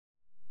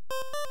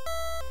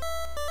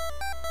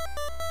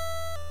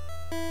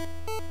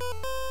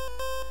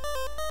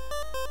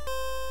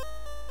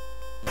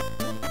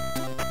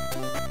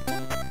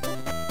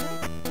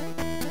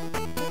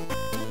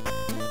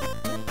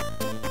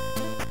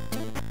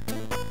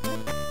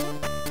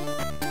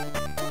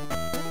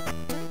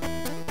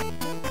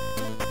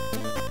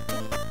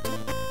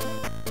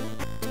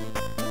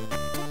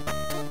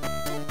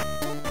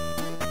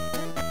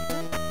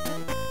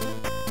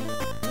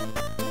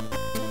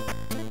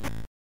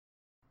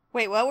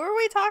Wait, what were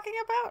we talking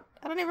about?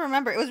 I don't even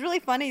remember. It was really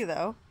funny,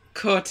 though.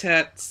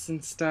 Quartets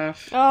and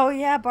stuff. Oh,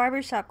 yeah,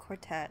 barbershop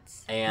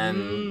quartets.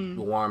 And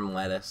warm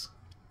lettuce.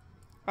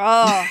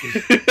 Oh.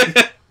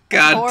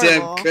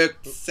 Goddamn horrible.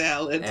 cooked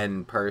salad.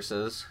 And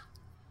purses.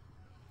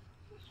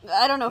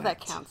 I don't know if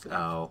that counts.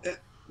 Oh.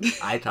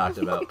 I talked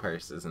about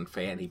purses and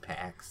fanny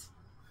packs.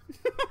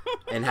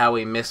 And how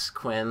we miss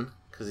Quinn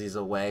because he's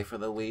away for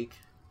the week.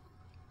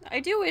 I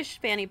do wish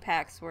fanny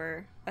packs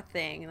were a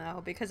thing,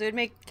 though, because it would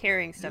make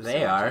carrying stuff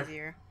They so are. much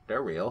easier.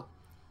 They're real.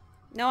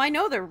 No, I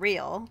know they're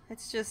real.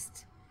 It's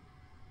just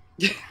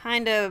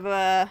kind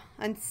of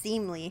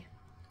unseemly.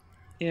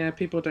 Yeah,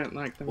 people don't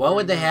like them. What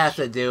would they very have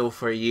much. to do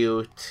for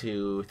you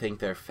to think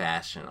they're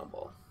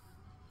fashionable?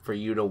 For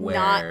you to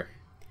wear...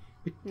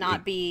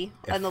 Not be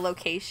on the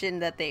location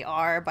that they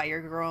are by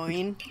your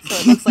groin, so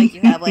it looks like you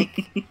have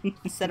like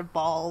a set of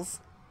balls.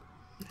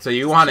 So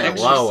you want it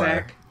Extra lower.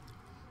 sack.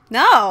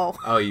 No,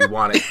 Oh, you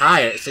want it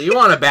higher. So you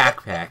want a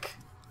backpack.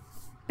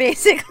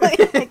 basically,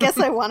 I guess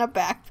I want a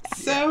backpack.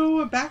 So,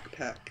 a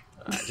backpack.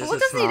 Just Well, a it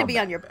doesn't need small to be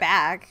on your backpack.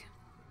 back.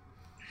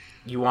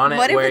 You want it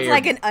What if where it's you're...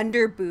 like an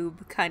under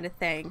boob kind of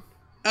thing?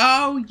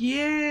 Oh,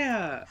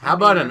 yeah. How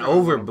about I an mean, I got a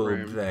over little boob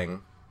room.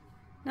 thing?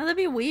 No, that'd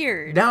be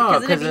weird. No,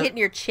 because it'd 'cause be it- hitting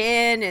your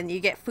chin and you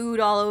get food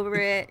all over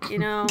it, you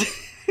know?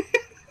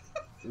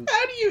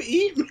 How do you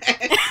eat,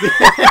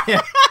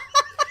 man?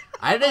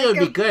 I think it would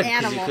Like be good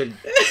an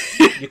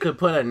because you could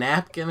put a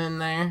napkin in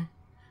there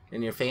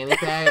in your fanny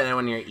pack, and then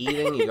when you're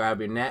eating, you grab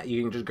your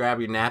you can just grab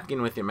your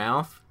napkin with your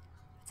mouth.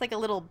 It's like a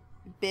little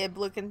bib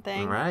looking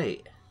thing.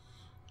 Right.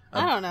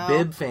 I don't know.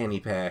 Bib fanny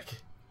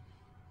pack.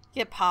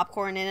 Get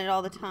popcorn in it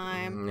all the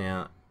time.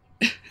 Yeah.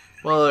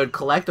 Well, it would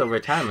collect over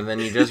time, and then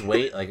you just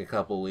wait like a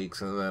couple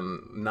weeks, and then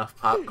enough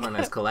popcorn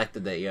has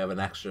collected that you have an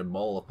extra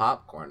bowl of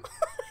popcorn.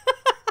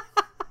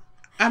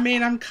 I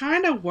mean, I'm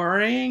kind of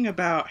worrying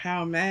about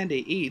how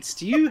Mandy eats.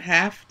 Do you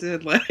have to,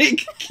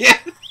 like, get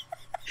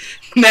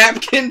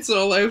napkins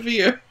all over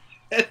your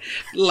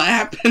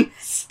lap and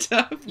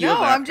stuff? You're No,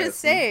 that I'm just person.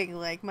 saying,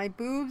 like, my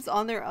boobs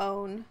on their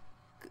own,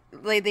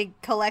 like, they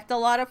collect a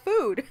lot of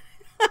food.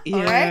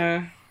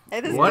 Yeah.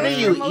 And this What goes are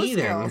for you most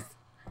eating? girls.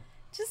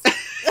 Just...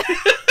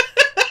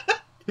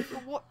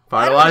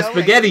 Find a lot of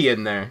spaghetti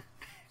in there.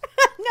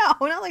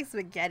 No, not like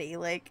spaghetti.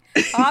 Like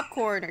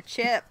popcorn or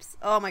chips.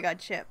 Oh my god,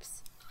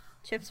 chips.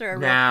 Chips are a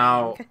real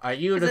Now, thing. are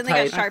you 'Cause the then they got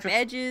type? sharp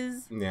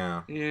edges.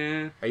 Yeah.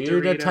 Yeah. Are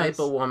you the Doritos. type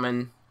of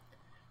woman?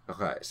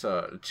 Okay,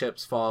 so the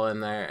chips fall in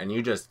there, and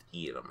you just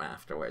eat them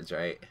afterwards,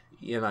 right?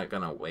 You're not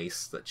gonna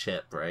waste the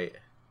chip, right?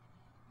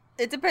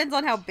 It depends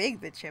on how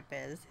big the chip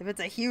is. If it's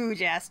a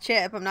huge ass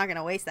chip, I'm not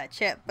gonna waste that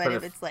chip. But But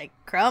if if- it's like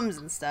crumbs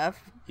and stuff,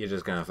 You're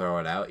just gonna throw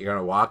it out. You're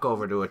gonna walk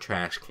over to a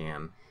trash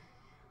can.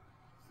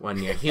 When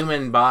your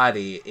human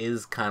body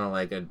is kind of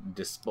like a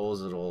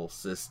disposable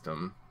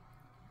system.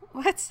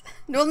 what?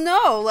 Well,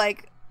 no,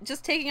 like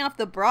just taking off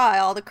the bra,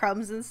 all the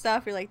crumbs and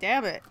stuff. You're like,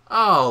 damn it.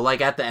 Oh,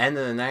 like at the end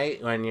of the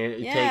night when you take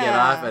it Yeah.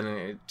 off and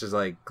it's just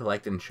like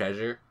collecting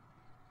treasure.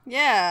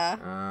 Yeah.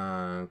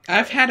 Okay.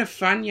 I've had a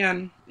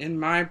Funyun in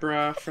my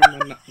bra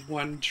from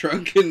one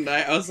drunken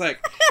night. I was like,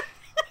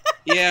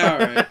 yeah,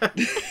 alright.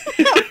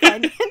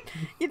 Funyun?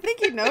 You'd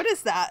think you'd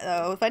notice that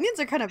though. Funyuns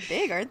are kind of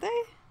big, aren't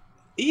they?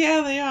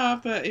 Yeah, they are,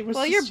 but it was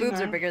Well, just, your boobs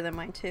you are know. bigger than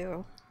mine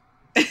too,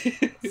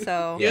 It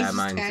so Yeah, was just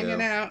mine hanging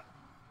too. out.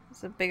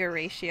 it's a bigger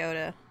ratio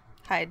to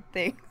hide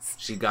things.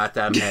 She got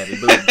them heavy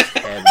boobs.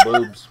 Heavy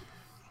boobs.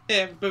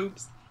 Have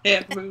boobs.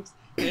 Have boobs.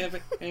 Have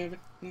it.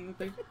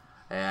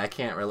 Hey, I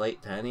can't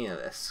relate to any of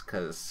this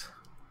because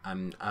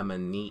I'm a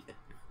neat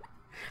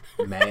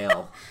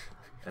male,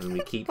 and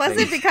we keep. Plus,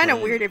 it'd be things kind of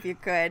clean. weird if you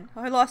could.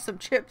 I lost some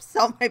chips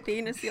on my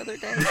penis the other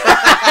day.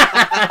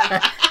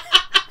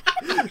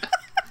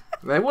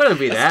 That wouldn't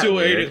be I that still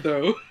ate weird. it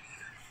though.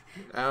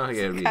 I don't think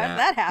it'd be How did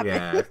that happen?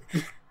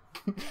 Yeah.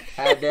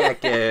 How'd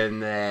that get in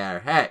there?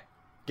 Hey,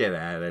 get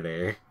out of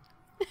there.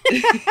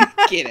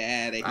 Get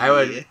out of here. I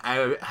would,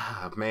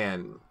 oh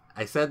man.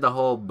 I said the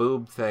whole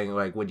boob thing,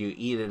 like, would you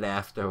eat it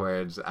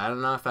afterwards? I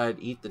don't know if I'd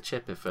eat the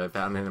chip if I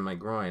found it in my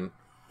groin.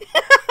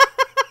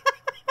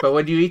 But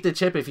would you eat the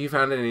chip if you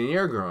found it in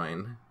your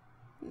groin?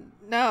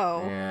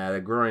 No, Yeah, the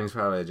groin's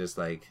probably just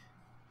like,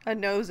 a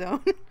no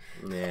zone.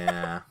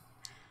 yeah.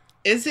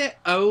 Is it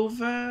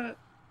over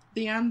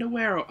the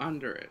underwear or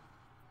under it?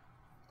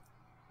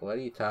 What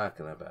are you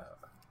talking about?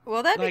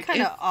 Well, that'd Like, be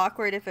kind of if-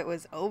 awkward if it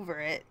was over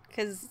it,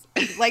 because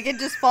like it'd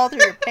just fall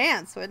through your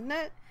pants, wouldn't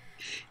it?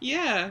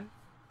 Yeah,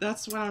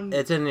 that's what I'm.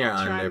 It's in your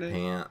Trying to-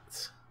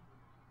 underpants.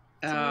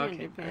 Oh, It's okay.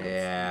 in your pants.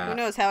 Yeah. Who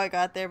knows how it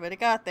got there, but it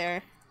got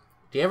there.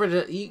 Do you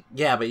ever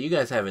yeah, but you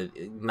guys have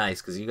it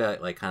nice because you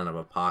got like kind of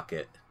a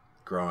pocket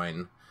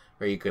groin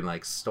where you can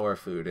like store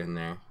food in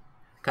there.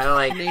 Kind of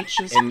like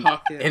Nature's in,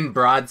 pocket. in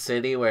Broad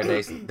City where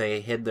they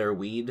hid their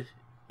weed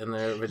in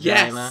their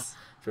vagina Yes.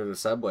 through the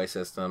subway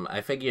system. I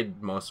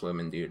figured most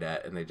women do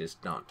that and they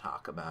just don't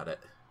talk about it.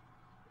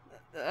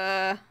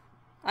 I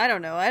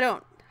don't know. I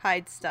don't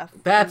hide stuff.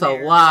 That's in a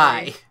there, lie.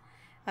 really.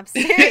 I'm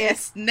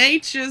serious.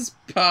 Nature's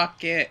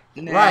pocket.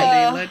 Nandy,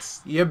 Right.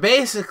 let's... You're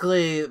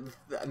basically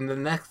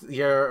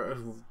you're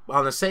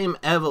on the same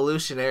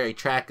evolutionary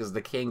track as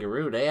the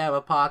kangaroo. They have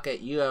a pocket,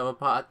 you have a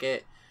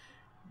pocket.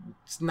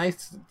 It's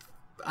nice.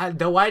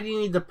 Why do you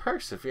need the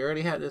purse if you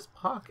already have this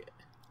pocket?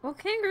 Well,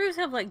 kangaroos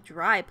have like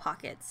dry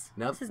pockets.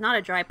 Nope. This is not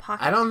a dry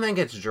pocket. I don't think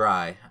it's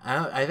dry.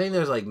 I think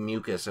there's like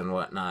mucus and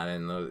whatnot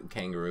in the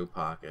kangaroo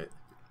pocket.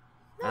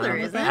 No, there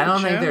isn't. I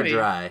don't think they're Joey.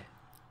 dry.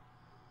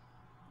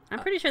 I'm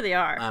pretty sure they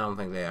are. I don't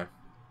think they are.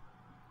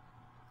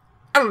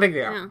 I don't think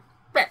they are. No.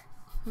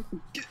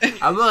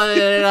 I'm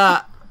looking it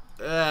up.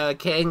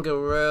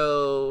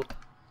 Kangaroo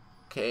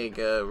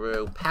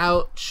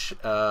pouch.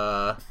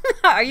 Are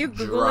you googling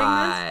this?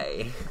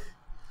 Dry.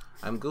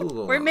 I'm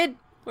googling.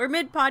 We're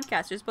mid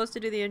podcast. You're supposed to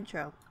do the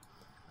intro.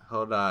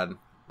 Hold on.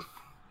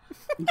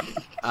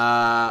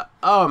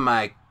 Oh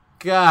my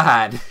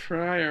god.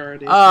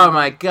 Priority. Oh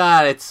my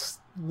god, it's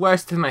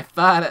worse than I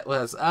thought it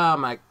was. Oh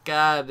my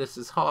god, this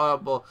is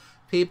horrible.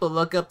 People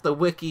look up the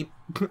wiki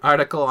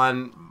article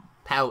on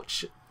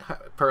pouch,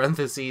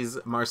 parentheses,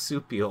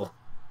 marsupial.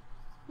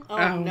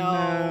 Oh,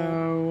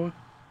 no.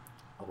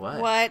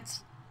 What?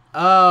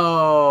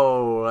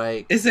 Oh,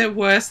 like... Is it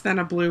worse than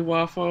a blue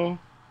waffle?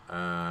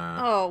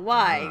 Oh,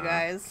 why,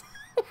 guys?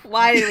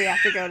 Why do we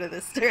have to go to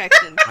this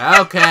direction?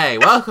 Okay,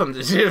 welcome to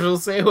Digital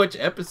Sandwich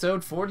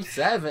episode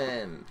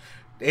 47.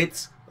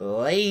 It's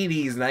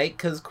ladies' night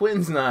because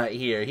Quinn's not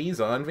here. He's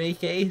on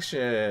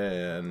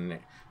vacation.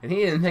 And he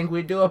didn't think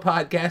we'd do a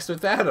podcast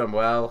without him.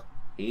 Well,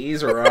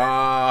 he's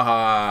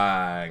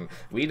wrong.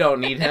 We don't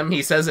need him.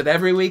 He says it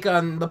every week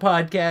on the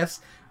podcast.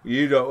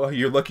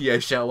 You're lucky I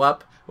show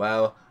up.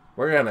 Well,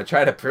 we're going to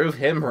try to prove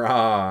him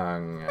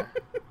wrong.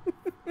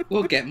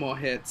 We'll get more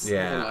hits,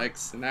 Yeah. more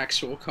likes, and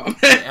actual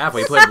comments. Yeah, if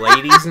we put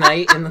ladies'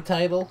 night in the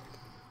title,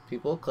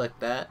 people click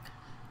that.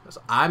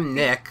 So I'm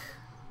Nick.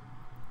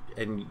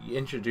 And you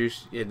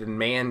introduce it, and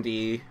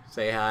Mandy,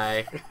 say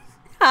hi.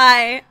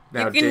 Hi.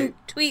 Now, you can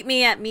tweet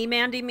me at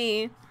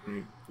MeMandyMe.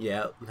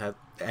 Yeah,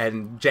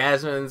 and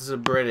Jasmine's a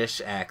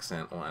British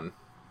accent one.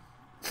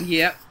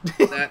 Yep,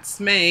 that's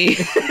me.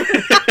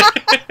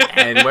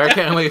 And where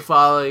can we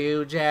follow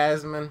you,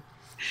 Jasmine?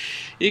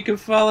 You can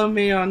follow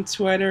me on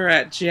Twitter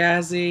at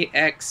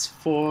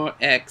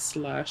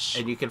JazzyX4XLush.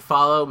 And you can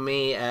follow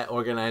me at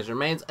Organized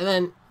Remains. And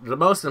then the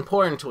most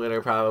important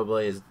Twitter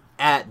probably is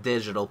at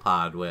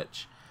DigitalPod,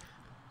 which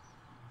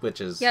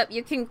is... Yep,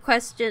 you can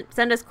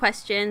send us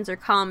questions or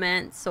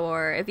comments,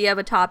 or if you have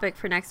a topic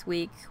for next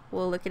week,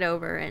 we'll look it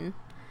over and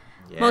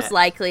most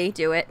likely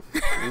do it.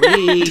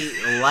 We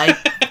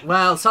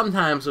well,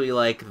 sometimes we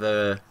like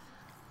the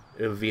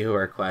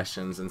viewer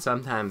questions, and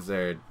sometimes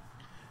they're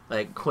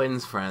like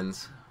Quinn's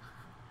friends.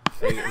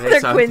 They're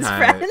Quinn's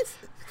friends?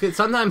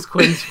 Sometimes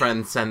Quinn's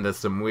friends send us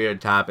some weird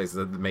topics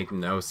that make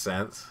no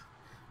sense.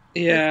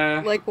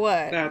 Yeah. Like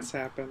what? That's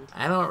happened.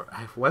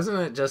 Wasn't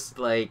it just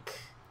like...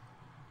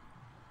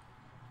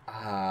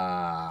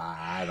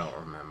 I don't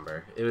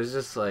remember. It was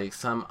just like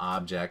some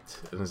object.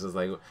 It was just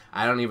like,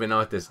 I don't even know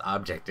what this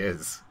object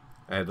is.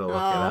 I had to look it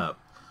up.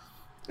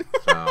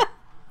 So,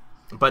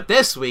 but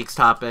this week's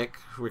topic,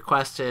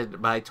 requested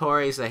by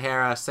Tori,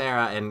 Zahara,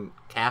 Sarah, and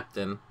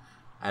Captain.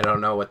 I don't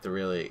know what the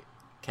really...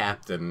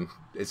 Captain.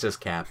 It's just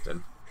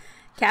Captain.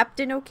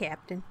 Captain, oh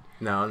Captain.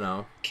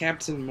 No.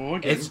 Captain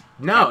Morgan. It's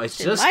Captain,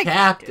 just my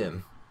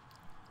Captain.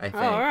 I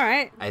think. Oh,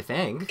 alright. I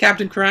think.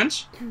 Captain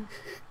Crunch?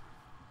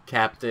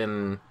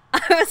 Captain...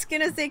 I was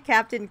gonna say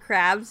Captain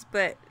Krabs,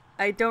 but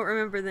I don't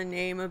remember the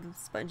name of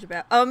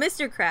SpongeBob. Oh,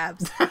 Mr.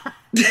 Krabs.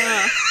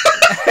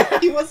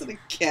 He wasn't a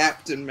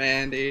captain,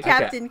 Mandy.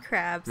 Captain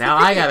Krabs. Now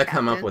I gotta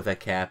come up with a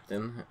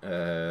captain.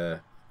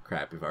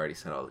 Crap, we've already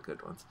said all the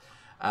good ones.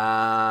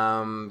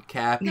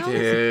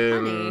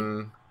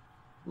 Captain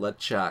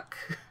LeChuck.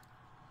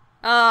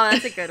 Oh,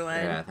 that's a good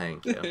one. Yeah,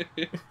 thank you.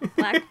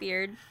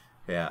 Blackbeard.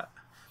 Yeah.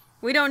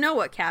 We don't know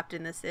what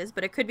captain this is,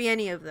 but it could be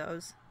any of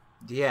those.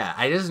 Yeah,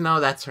 I just know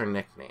that's her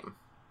nickname.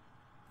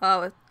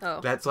 Oh.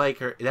 That's like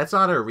her. That's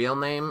not her real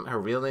name. Her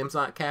real name's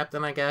not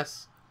Captain, I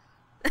guess.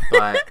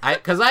 But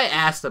because I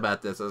asked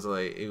about this, I was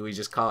like, we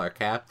just call her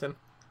Captain.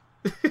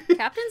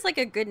 Captain's like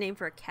a good name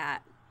for a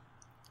cat.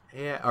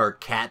 Yeah, or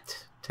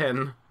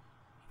Cat-ten.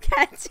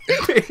 Cat.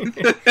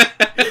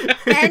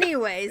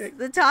 Anyways,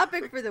 the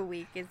topic for the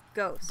week is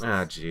ghosts.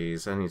 Oh,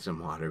 jeez, I need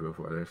some water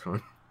before this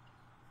one.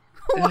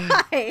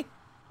 Why?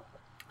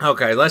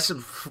 Okay,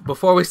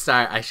 before we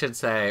start, I should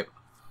say,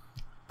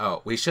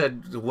 we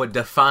would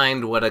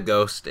define what a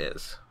ghost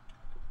is,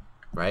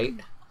 right?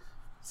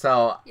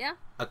 So, Yeah.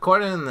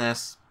 according to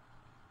this,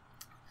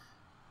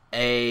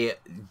 a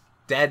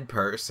dead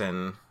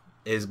person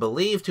is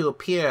believed to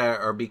appear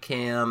or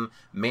become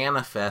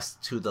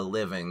manifest to the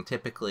living,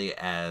 typically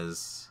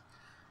as,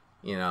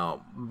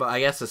 but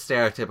I guess a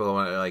stereotypical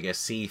one, like a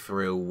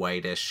see-through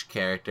whitish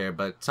character,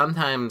 but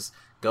sometimes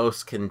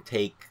ghosts can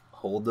take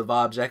hold of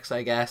objects,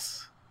 I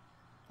guess.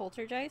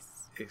 Poltergeist?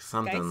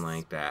 Something Geists?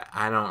 like that.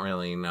 I don't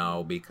really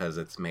know because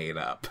it's made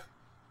up.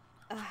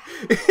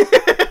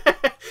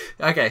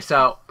 Okay,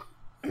 so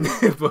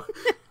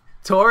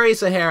Tori,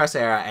 Sahara,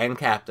 Sarah, and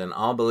Captain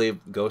all believe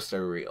ghosts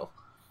are real.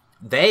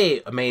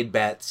 They made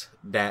bets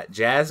that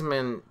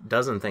Jasmine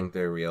doesn't think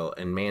they're real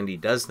and Mandy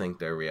does think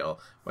they're real.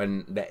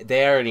 When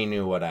they already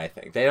knew what I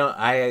think. They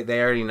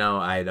already know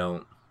I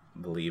don't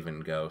believe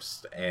in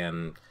ghosts,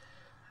 and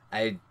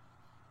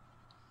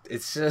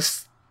it's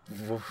just.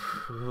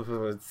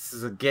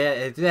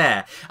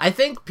 Yeah. I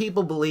think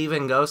people believe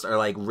in ghosts are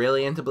like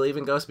really into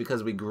believing ghosts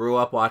because we grew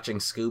up watching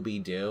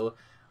Scooby-Doo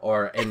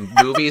or in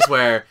movies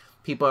where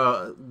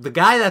the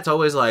guy that's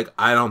always like,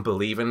 I don't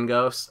believe in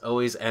ghosts,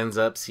 always ends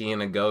up seeing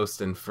a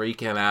ghost and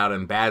freaking out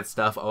and bad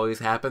stuff always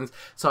happens.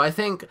 So I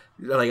think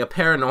like a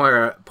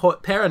paranoia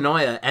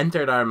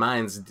entered our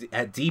minds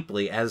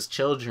deeply as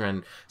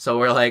children. So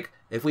we're like,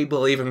 if we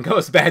believe in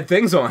ghosts, bad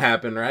things won't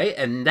happen, right?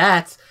 And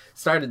that's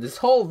started this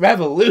whole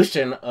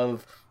revolution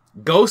of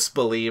ghost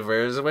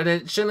believers when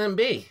it shouldn't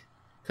be.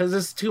 Because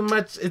it's too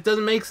much, it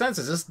doesn't make sense.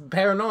 It's just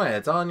paranoia.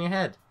 It's all in your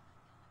head.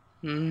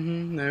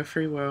 Mm-hmm. No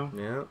free will.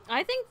 Yeah.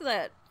 I think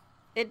that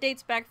it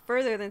dates back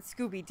further than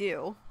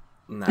Scooby-Doo.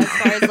 No. As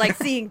far as like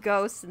seeing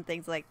ghosts and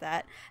things like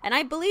that. And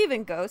I believe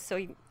in ghosts,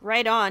 so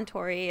right on,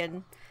 Tori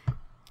and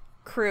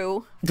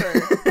crew, for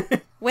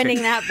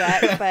winning that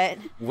bet. But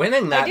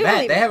winning that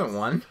bet? They haven't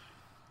won.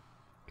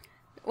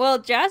 Well,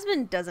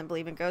 Jasmine doesn't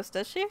believe in ghosts,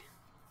 does she?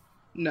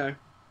 No.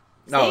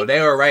 No, they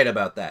were right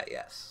about that,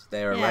 yes.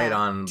 They were right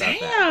on about that.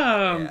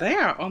 Damn, they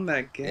are on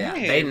that game. Yeah,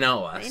 they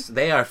know us.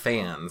 They are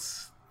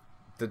fans.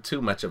 They're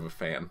too much of a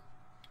fan.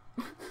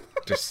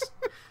 Just,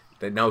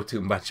 they know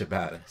too much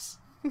about us.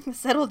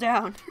 Settle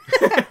down.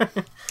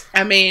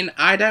 I mean,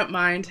 I don't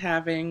mind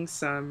having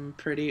some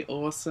pretty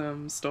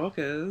awesome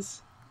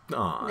stalkers.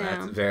 Aw,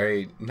 that's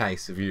very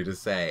nice of you to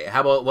say.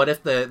 How about, what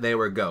if they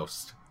were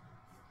ghosts?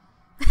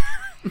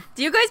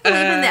 Do you guys believe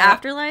in the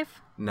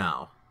afterlife?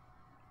 No.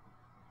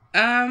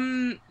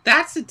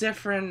 That's a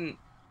different...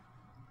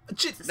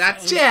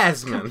 That's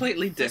Jasmine.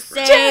 Completely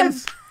different.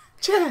 Jasmine.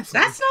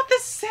 That's not the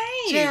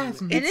same.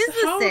 Jasmine. It is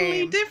the totally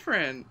same.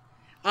 Different.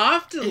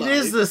 Afterlife It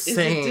is the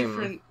same. a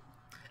different...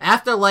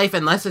 Afterlife,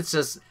 unless it's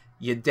just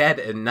you're dead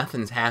and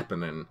nothing's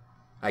happening.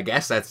 I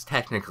guess that's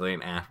technically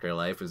an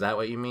afterlife. Is that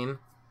what you mean?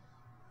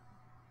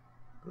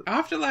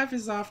 Afterlife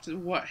is after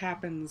what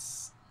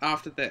happens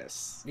after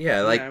this.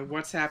 Yeah, like...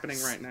 what's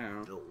happening right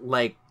now.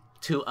 Like,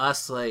 to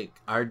us, like,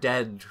 our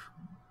dead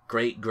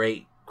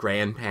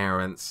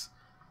great-great-grandparents,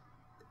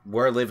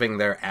 we're living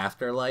their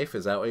afterlife?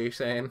 Is that what you're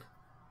saying?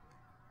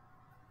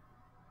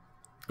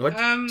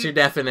 What's your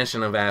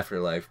definition of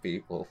afterlife,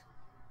 people?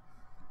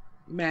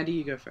 Maddie,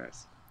 you go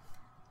first.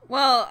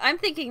 Well, I'm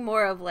thinking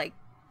more of, like,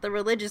 the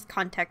religious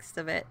context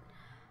of it.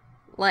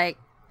 Like,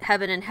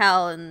 heaven and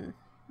hell and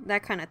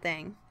that kind of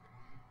thing.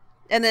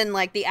 And then,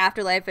 like, the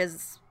afterlife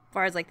as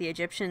far as, like, the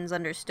Egyptians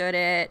understood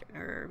it.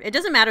 Or it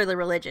doesn't matter the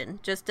religion.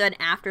 Just an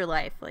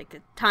afterlife. Like,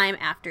 a time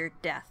after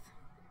death.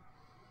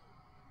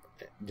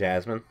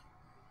 Jasmine?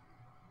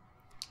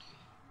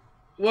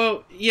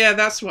 Well, yeah,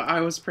 that's what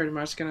I was pretty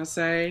much going to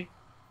say.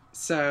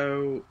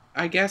 So,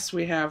 I guess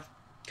we have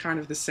kind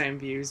of the same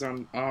views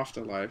on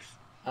afterlife.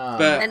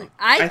 And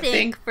I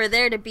think for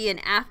there to be an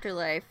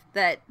afterlife,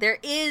 that there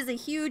is a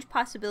huge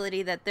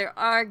possibility that there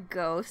are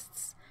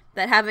ghosts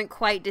that haven't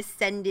quite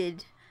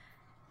descended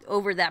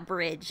over that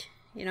bridge.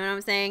 You know what I'm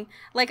saying?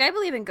 Like, I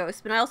believe in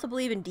ghosts, but I also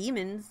believe in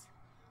demons.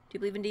 Do you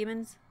believe in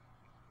demons?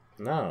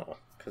 No,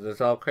 because it's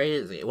all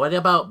crazy. What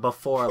about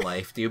before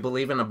life? Do you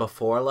believe in a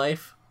before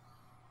life?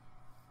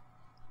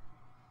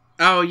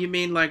 Oh, you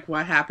mean like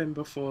what happened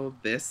before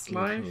this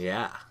life?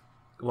 Yeah.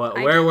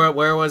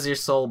 Where was your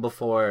soul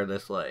before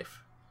this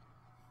life?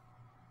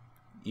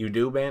 You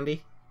do,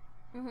 Bandy?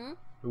 Mm-hmm.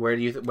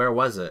 Where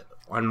was it?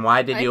 And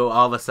why did you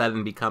all of a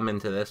sudden become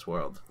into this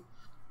world?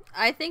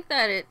 I think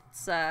that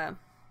it's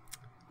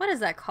what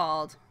is that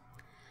called?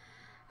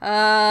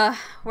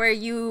 Where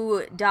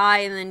you die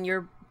and then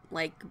you're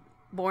like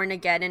born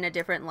again in a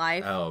different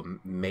life. Oh,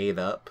 made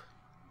up?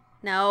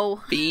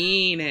 No.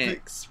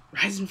 Phoenix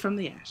rising from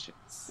the ashes.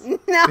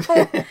 No,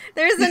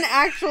 there's an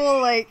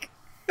actual like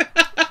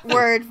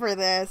word for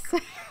this.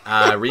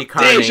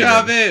 Reincarnation.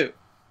 Deja vu.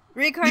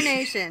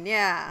 Reincarnation,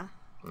 yeah.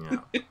 Yeah.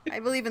 I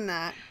believe in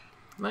that.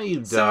 No, you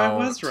don't. So I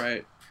was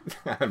right.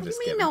 I'm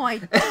just kidding. No, I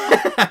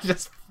don't. I'm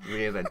just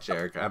being a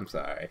jerk. I'm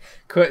sorry.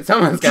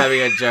 Someone's gotta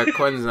be a jerk.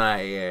 Quinn's not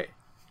here.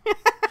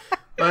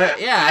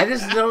 But yeah, I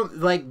just don't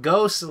like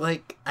ghosts.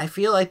 Like, I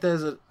feel like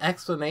there's an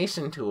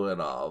explanation to it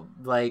all.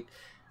 Like,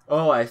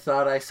 oh, I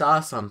thought I saw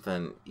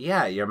something.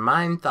 Yeah, your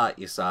mind thought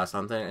you saw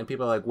something, and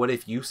people are like, what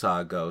if you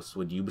saw a ghost?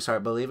 Would you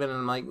start believing? And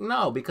I'm like,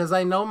 no, because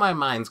I know my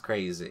mind's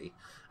crazy.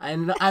 I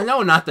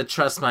know not to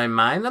trust my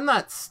mind. I'm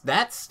not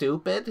that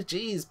stupid.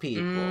 Jeez,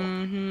 people.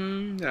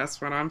 Mm-hmm. That's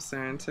what I'm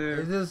saying,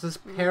 too. This is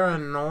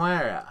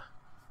paranoia.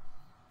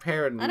 I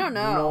don't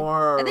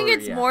know. I think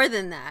it's more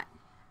than that.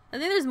 I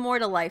think there's more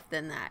to life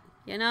than that,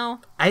 you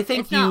know? I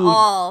think it's you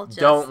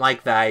don't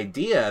like the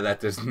idea that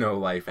there's no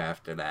life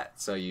after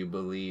that, so you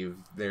believe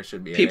there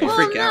should be people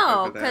freak out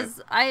no, over that.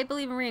 because I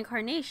believe in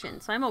reincarnation,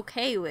 so I'm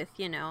okay with,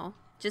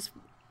 just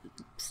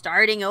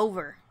starting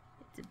over.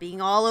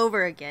 being all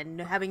over again,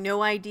 having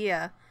no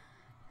idea,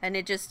 and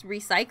it just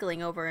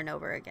recycling over and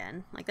over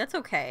again. Like, that's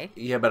okay.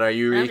 Yeah, but are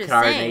you I'm just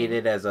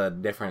reincarnated as a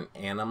different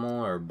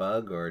animal or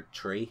bug or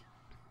tree?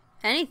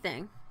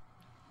 Anything.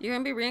 You're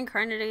gonna be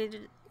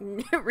reincarnated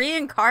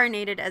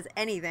as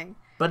anything.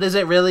 But is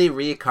it really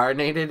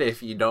reincarnated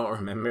if you don't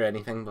remember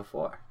anything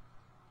before?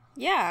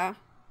 Yeah.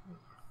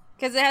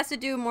 Because it has to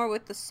do more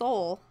with the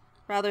soul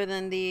rather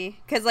than the...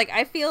 Because, like,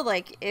 I feel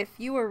like if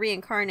you were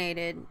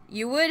reincarnated,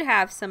 you would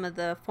have some of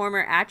the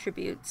former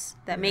attributes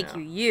that make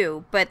you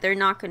you, but they're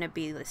not going to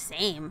be the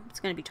same. It's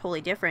going to be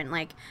totally different.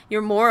 Like,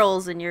 your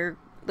morals and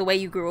the way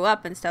you grew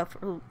up and stuff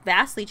will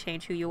vastly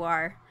change who you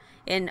are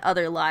in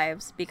other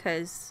lives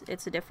because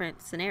it's a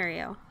different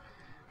scenario.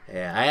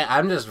 Yeah,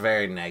 I'm just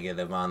very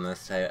negative on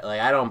this.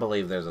 Like, I don't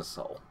believe there's a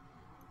soul.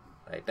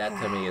 Like,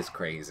 that to me is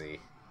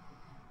crazy.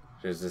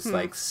 There's this,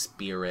 like,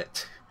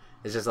 spirit.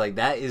 It's just like,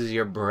 that is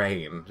your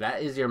brain.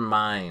 That is your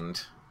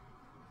mind.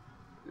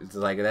 It's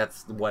like,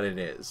 that's what it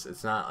is.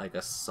 It's not like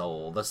a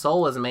soul. The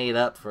soul was made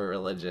up for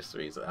religious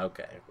reasons.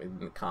 Okay, we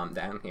can calm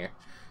down here.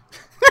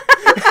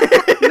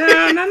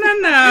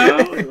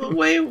 No.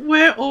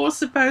 We're all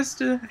supposed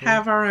to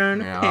have our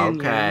own opinions.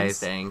 Okay,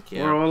 thank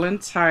you. We're all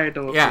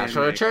entitled. Yeah,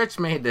 so the church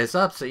made this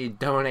up so you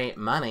donate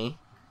money,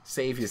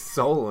 save your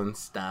soul and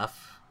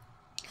stuff.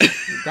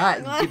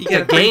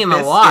 You gain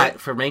a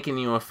lot for making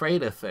you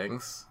afraid of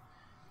things.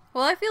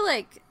 Well, I feel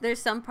like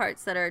there's some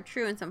parts that are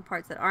true and some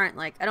parts that aren't.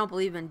 Like, I don't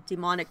believe in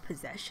demonic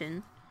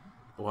possession.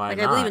 Why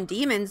not? I believe in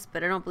demons,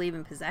 but I don't believe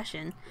in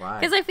possession. Why?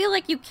 Because I feel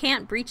like you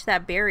can't breach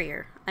that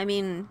barrier. I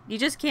mean, you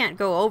just can't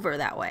go over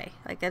that way.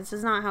 Like, that's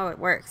just not how it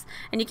works.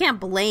 And you can't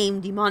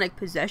blame demonic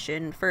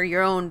possession for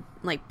your own,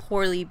 like,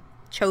 poorly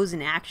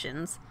chosen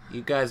actions.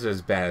 You guys are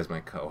as bad as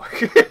my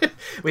coworker.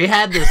 We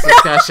had this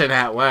discussion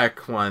at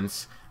work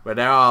once, where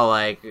they're all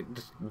like,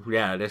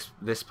 yeah,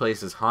 this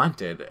place is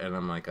haunted. And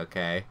I'm like,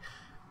 okay.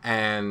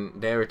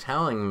 And they were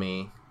telling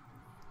me,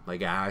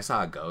 like, yeah, I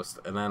saw a ghost.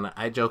 And then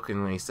I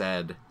jokingly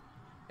said,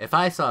 if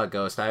I saw a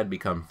ghost, I would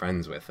become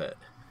friends with it.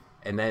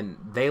 And then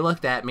they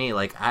looked at me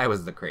like I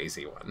was the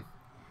crazy one.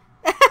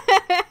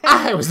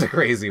 I was the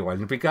crazy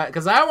one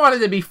because I wanted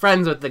to be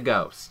friends with the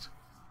ghost.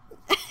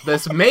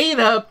 This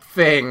made-up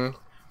thing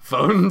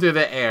floating through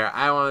the air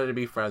I wanted to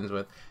be friends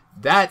with.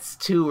 That's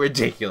too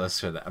ridiculous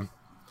for them.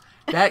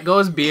 That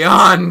goes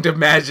beyond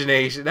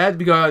imagination. That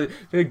because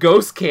the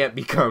ghost can't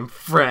become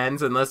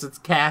friends unless it's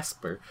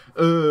Casper.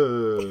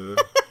 Ugh.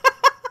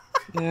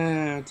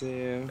 Oh,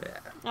 dear. Yeah.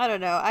 I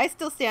don't know. I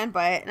still stand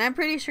by it. And I'm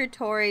pretty sure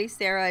Tori,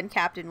 Sarah, and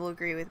Captain will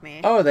agree with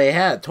me. Oh, they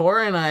have.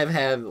 Tora and I have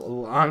had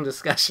long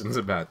discussions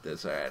about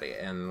this already.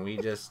 And we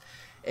just...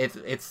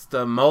 It's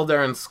the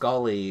Mulder and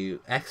Scully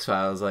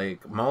X-Files.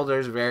 Like,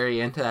 Mulder's very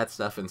into that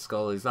stuff and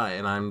Scully's not.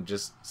 And I'm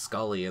just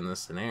Scully in this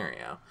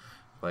scenario.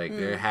 Like,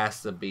 there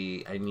has to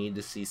be... I need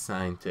to see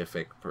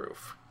scientific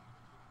proof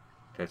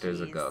that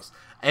there's a ghost.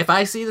 If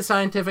I see the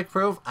scientific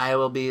proof, I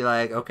will be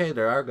like, okay,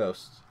 there are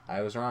ghosts.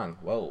 I was wrong.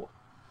 Whoa.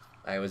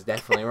 I was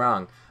definitely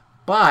wrong.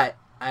 But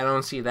I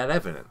don't see that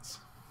evidence.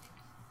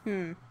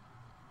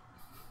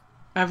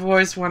 I've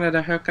always wanted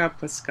to hook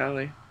up with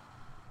Scully.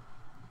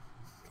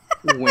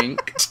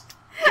 Wink.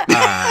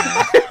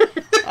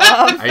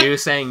 Are you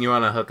saying you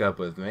want to hook up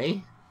with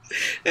me?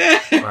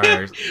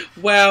 Or...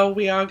 Well,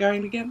 we are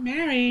going to get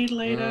married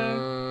later.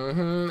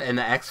 Mm-hmm. And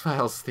the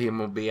X-Files theme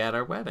will be at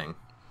our wedding.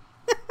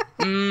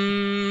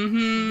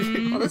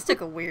 Mm-hmm. Well, this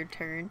took a weird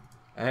turn.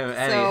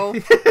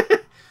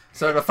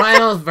 So the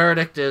final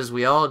verdict is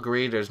we all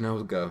agree there's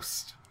no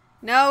ghost.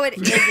 No, it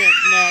isn't,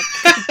 Nick.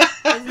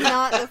 It's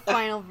not the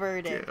final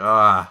verdict.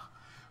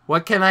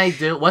 What can I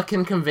do? What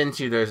can convince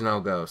you there's no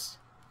ghost?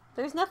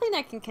 There's nothing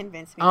that can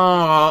convince me.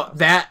 Oh,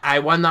 that I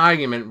won the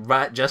argument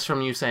right just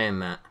from you saying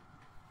that.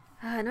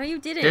 No, you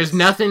didn't. There's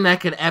nothing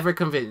that could ever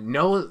convince.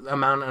 No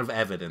amount of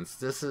evidence.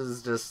 This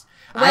is just.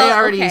 Well, I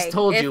already okay,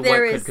 told you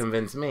what could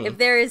convince me. If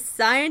there is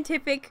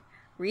scientific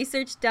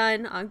research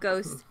done on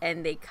ghosts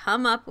and they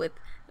come up with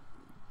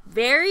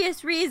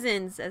various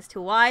reasons as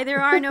to why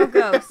there are no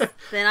ghosts,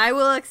 then I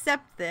will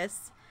accept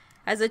this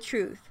as a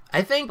truth.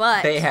 I think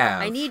but they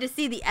have. I need to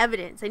see the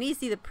evidence. I need to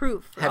see the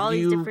proof for all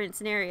these different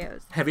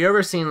scenarios. Have you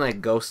ever seen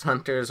like Ghost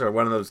Hunters or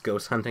one of those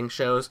ghost hunting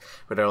shows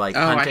where they're like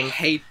hunting? I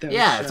hate those.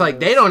 Yeah, shows. It's like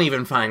they don't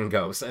even find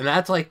ghosts, and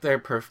that's like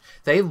their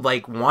they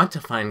like want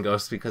to find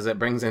ghosts because it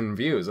brings in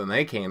views, and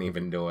they can't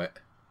even do it.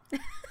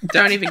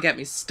 Don't even get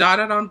me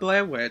started on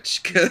Blair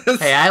Witch. Cause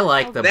hey, I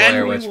like the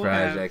Blair Witch will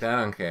Project. I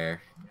don't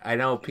care. I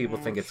know people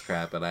think it's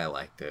crap, but I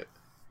liked it.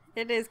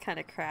 It is kind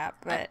of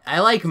crap, but I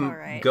like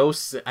right.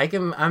 ghosts. I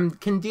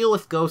can deal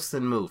with ghosts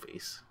in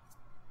movies.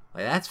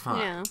 Like that's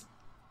fine.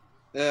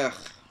 Yeah. Ugh.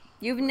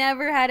 You've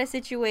never had a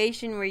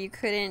situation where you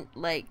couldn't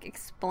like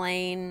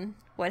explain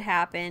what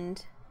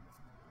happened.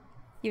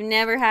 You've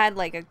never had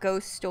like a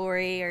ghost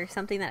story or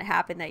something that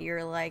happened that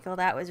you're like, oh,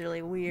 that was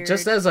really weird.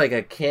 Just as like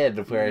a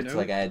kid, where it's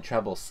like I had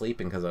trouble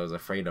sleeping because I was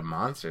afraid of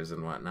monsters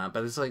and whatnot.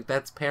 But it's like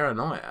that's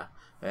paranoia.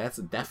 That's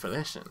a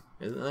definition,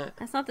 isn't it?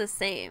 That's not the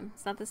same.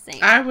 It's not the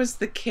same. I was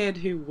the kid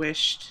who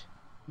wished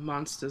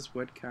monsters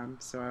would come,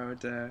 so I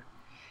would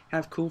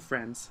have cool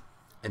friends.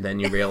 And then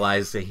you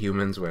realize the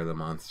humans were the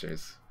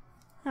monsters.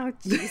 Oh,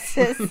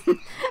 Jesus.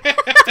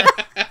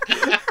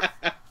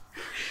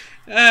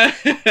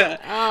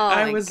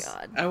 I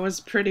was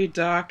pretty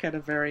dark at a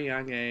very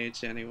young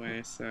age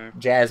anyway, so.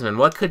 Jasmine,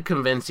 what could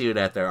convince you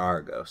that there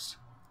are ghosts?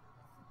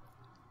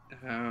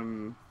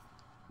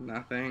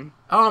 Nothing.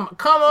 Come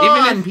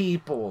on,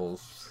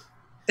 peoples.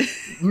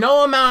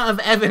 No amount of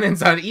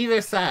evidence on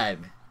either side.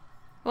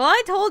 Well,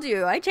 I told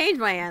you. I changed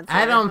my answer.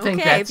 I don't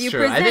think that's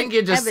true. I think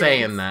you're just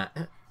saying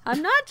that.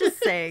 I'm not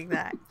just saying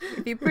that.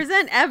 If you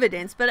present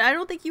evidence, but I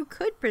don't think you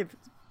could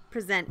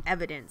present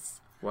evidence.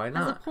 Why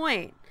not? That's the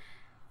point.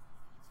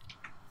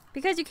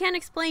 Because you can't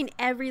explain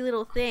every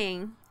little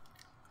thing.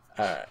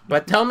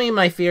 But tell me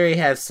my theory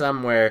has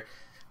somewhere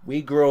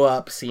we grew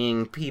up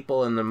seeing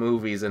people in the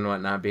movies and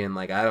whatnot being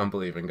like, I don't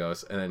believe in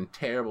ghosts, and then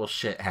terrible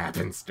shit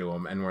happens to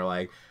them, and we're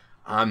like,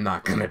 I'm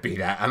not gonna be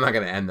that. I'm not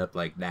gonna end up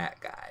like that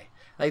guy.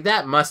 Like,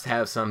 that must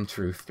have some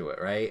truth to it,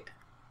 right?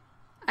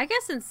 I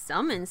guess in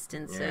some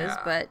instances,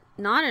 Yeah. but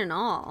not in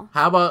all.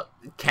 How about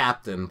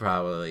Captain,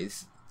 probably?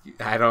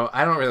 I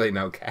don't really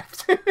know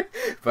Captain,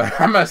 but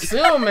I'm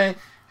assuming,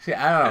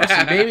 I don't know,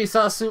 she maybe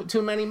saw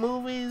too many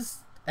movies,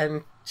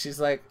 and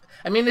she's like,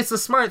 I mean, it's a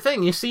smart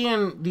thing. You're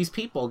seeing these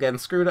people getting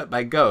screwed up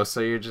by ghosts,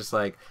 so you're just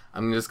like,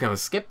 I'm just going to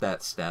skip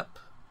that step,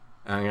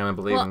 and I'm going to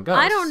believe in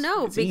ghosts. I don't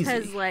know, it's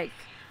because, easy. like,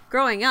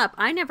 growing up,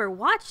 I never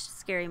watched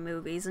scary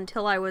movies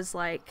until I was,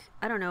 like,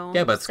 I don't know,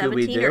 Yeah, but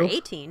 17 Scooby-Doo? or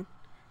 18.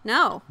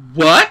 No.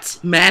 What?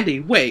 Mandy,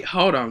 wait,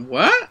 hold on,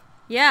 what?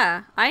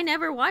 Yeah, I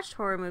never watched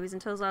horror movies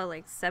until I was,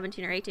 like,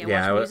 17 or 18. I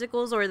Yeah, watched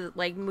musicals or,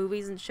 like,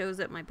 movies and shows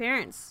that my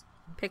parents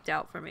picked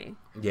out for me.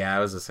 Yeah, I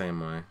was the same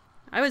way.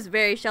 I was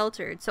very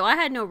sheltered, so I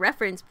had no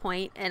reference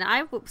point, and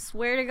I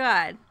swear to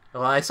God.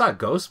 Well, I saw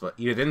Ghostbusters.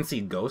 You didn't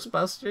see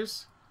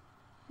Ghostbusters?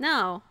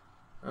 No.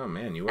 Oh,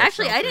 man, you were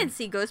Actually, I sheltered. didn't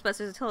see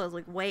Ghostbusters until I was,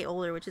 like, way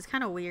older, which is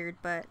kind of weird,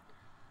 but...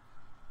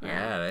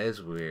 Yeah, that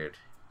is weird.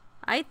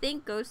 I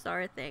think ghosts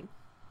are a thing.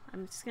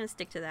 I'm just gonna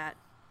stick to that.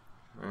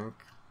 I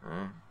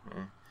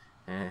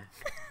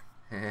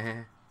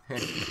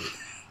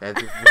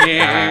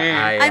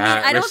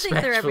don't think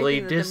they're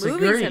everything that the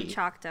movies have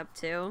chalked up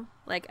to.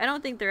 Like, I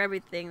don't think they're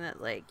everything that,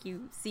 like,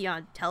 you see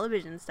on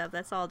television and stuff.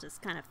 That's all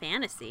just kind of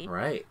fantasy.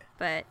 Right.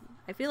 But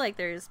I feel like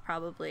there's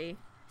probably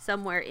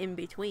somewhere in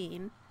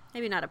between.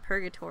 Maybe not a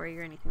purgatory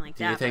or anything like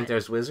that. Do you think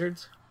there's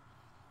wizards?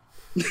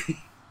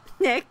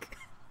 Nick?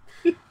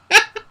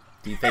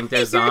 Do you think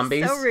there's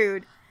zombies? You're so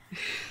rude.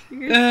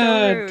 You're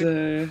so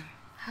rude.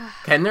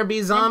 Can there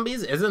be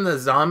zombies? Isn't the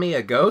zombie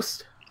a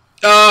ghost?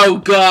 Oh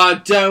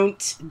God!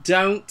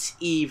 Don't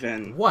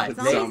even. What? With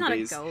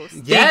Zombie's zombies. not a ghost.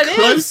 Yeah, the it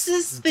closest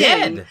is.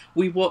 thing Dead.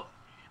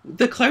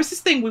 the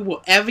closest thing we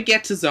will ever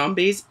get to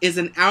zombies is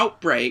an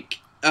outbreak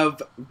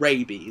of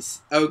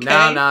rabies. Okay. No.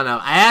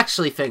 I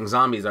actually think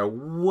zombies are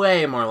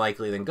way more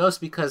likely than ghosts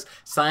because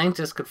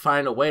scientists could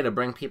find a way to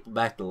bring people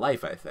back to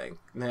life, I think.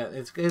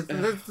 There's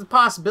a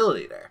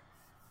possibility there.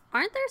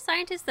 Aren't there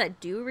scientists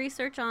that do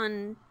research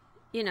on,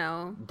 you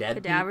know, Dead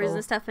cadavers people?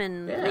 and stuff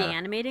and Yeah.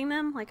 reanimating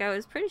them? Like, I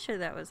was pretty sure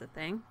that was a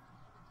thing.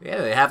 Yeah,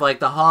 they have like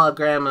the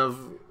hologram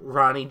of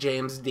Ronnie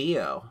James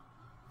Dio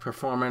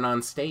performing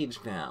on stage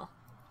now.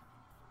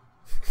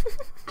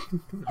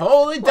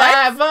 Holy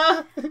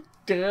diver!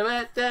 You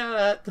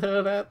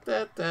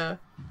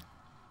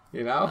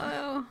know?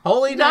 Oh,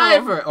 Holy no.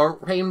 diver! Or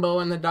Rainbow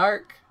in the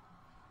Dark.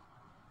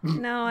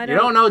 No, I don't.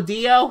 You don't know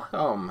Dio?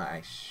 Oh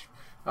my.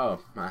 Oh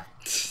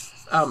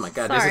my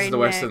god, this Sorry, is the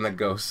worse Nick. than the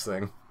ghost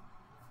thing.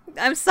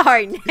 I'm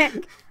sorry,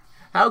 Nick.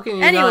 How can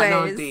you not know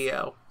Anyways.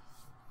 Dio?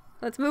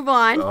 Let's move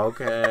on.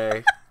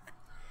 Okay.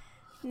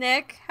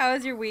 Nick, how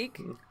was your week?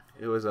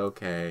 It was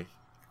okay.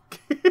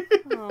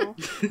 Oh.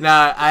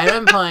 Nah, I've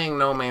been playing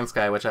No Man's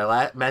Sky, which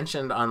I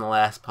mentioned on the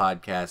last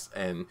podcast,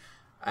 and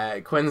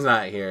Quinn's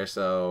not here,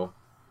 so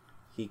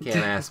he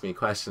can't ask me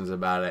questions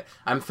about it.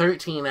 I'm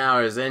 13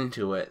 hours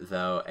into it,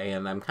 though,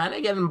 and I'm kind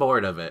of getting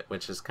bored of it,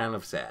 which is kind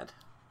of sad.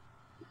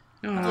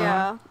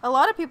 Yeah, a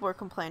lot of people are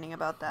complaining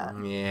about that.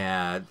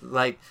 Yeah,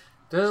 like,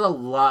 there's a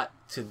lot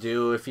to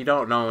do. If you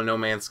don't know, No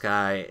Man's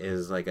Sky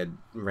is like a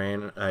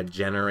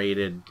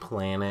generated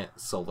planet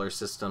solar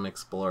system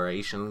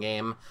exploration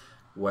game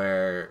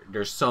where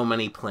there's so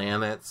many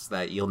planets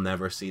that you'll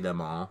never see them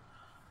all.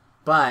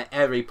 But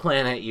every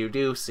planet you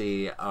do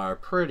see are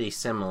pretty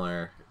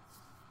similar,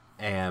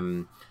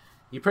 and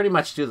you pretty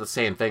much do the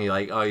same thing.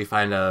 You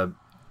find a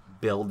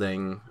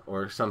building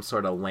or some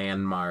sort of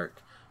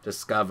landmark,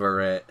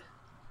 discover it,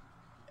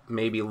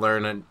 maybe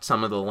learn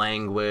some of the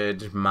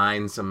language,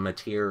 mine some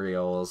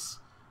materials,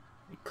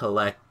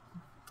 collect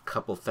a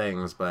couple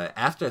things. But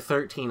after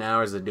 13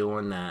 hours of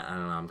doing that, I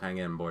don't know, I'm kind of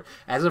getting bored.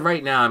 As of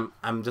right now,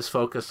 I'm just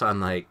focused on,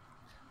 like,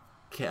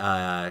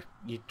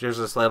 there's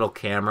this little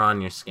camera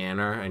on your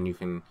scanner, and you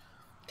can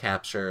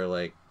capture,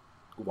 like,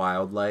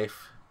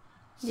 wildlife.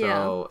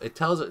 So it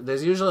tells,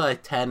 there's usually,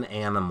 like, 10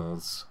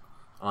 animals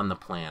on the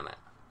planet.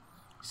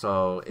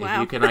 So if Wow.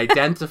 you can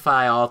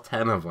identify all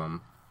 10 of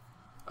them,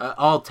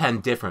 all 10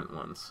 different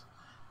ones,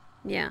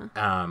 Yeah.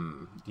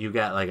 You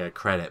get like a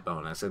credit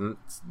bonus, and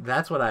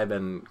that's what I've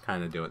been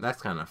kind of doing.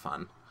 That's kind of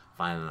fun.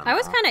 Finding them I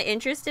was all. kind of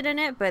interested in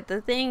it, but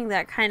the thing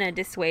that kind of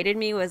dissuaded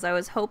me was I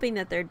was hoping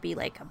that there'd be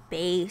like a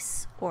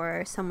base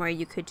or somewhere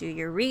you could do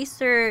your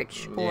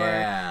research, or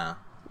Yeah.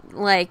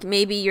 like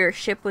maybe your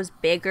ship was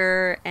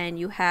bigger and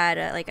you had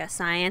like a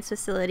science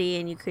facility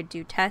and you could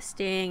do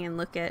testing and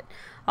look at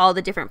all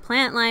the different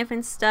plant life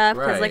and stuff.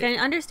 Because like Right.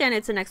 I understand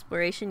it's an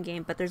exploration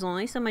game, but there's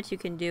only so much you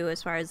can do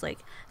as far as like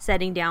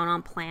setting down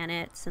on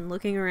planets and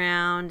looking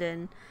around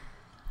and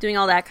doing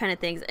all that kind of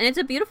things. And it's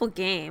a beautiful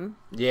game.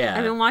 Yeah.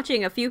 I've been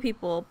watching a few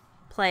people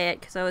play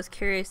it because I was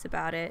curious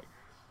about it.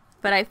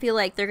 But I feel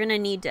like they're going to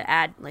need to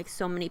add like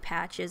so many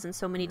patches and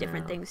so many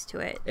different things to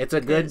it. It's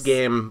a good 'cause-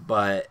 game,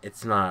 but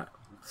it's not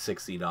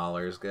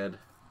 $60 good.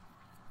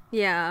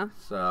 Yeah.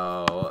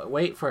 So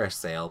wait for a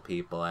sale,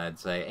 people, I'd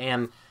say.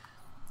 And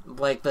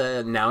like the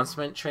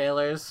announcement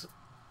trailers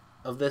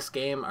of this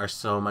game are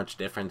so much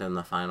different than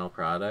the final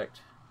product.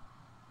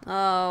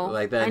 Oh,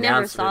 Like the I never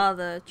announcement- saw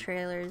the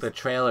trailers. The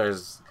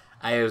trailers,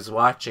 I was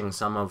watching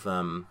some of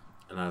them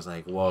and I was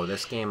like, whoa,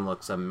 this game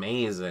looks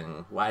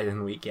amazing. Why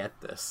didn't we get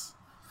this?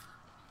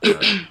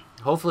 But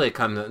hopefully it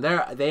comes.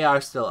 They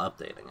are still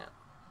updating it.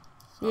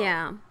 So.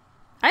 Yeah.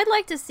 I'd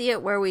like to see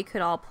it where we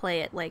could all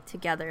play it like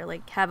together,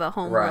 like have a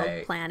homeworld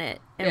Right. planet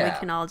and Yeah. we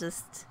can all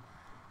just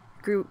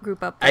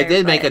group up there. I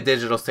did make a but-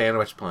 digital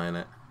sandwich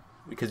planet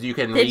because you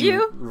can Did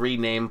you?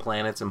 rename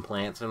planets and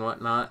plants and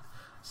whatnot.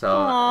 So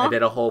Aw. I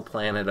did a whole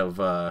planet of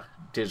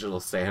digital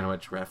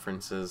sandwich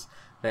references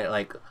that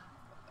like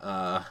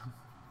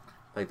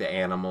the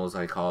animals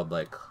I called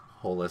like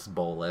Holus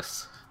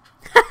Bolus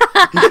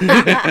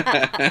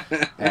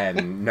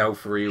and No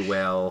Free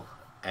Will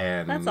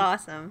and That's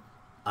awesome.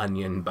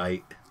 Onion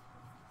Bite.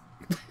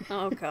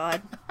 Oh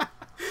god.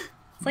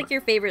 It's like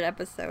your favorite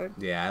episode.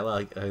 Yeah, I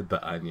like the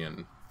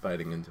onion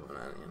biting into an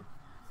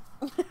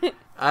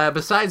onion.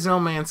 Besides No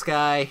Man's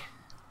Sky,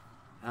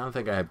 I don't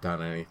think I've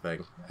done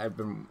anything. I've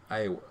been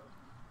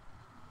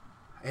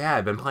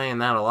playing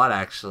that a lot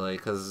actually.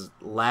 Because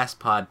last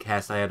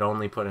podcast I had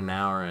only put an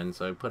hour in,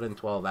 so I put in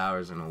 12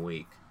 hours in a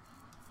week.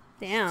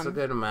 Damn. It's a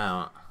good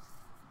amount.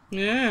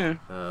 Yeah.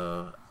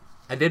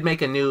 I did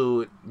make a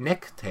new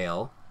Nick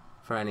tale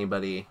for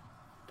anybody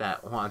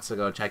that wants to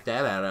go check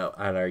that out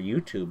at our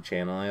YouTube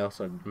channel. I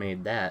also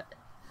made that.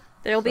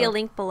 There'll be So- a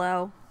link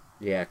below.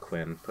 Yeah,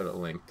 Quinn, put a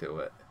link to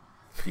it.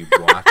 If you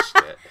watched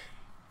it.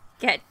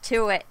 Get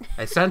to it.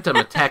 I sent him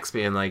a text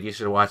being like, you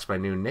should watch my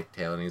new Nick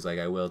tale, and he's like,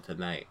 I will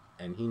tonight.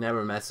 And he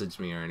never messaged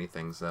me or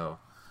anything, so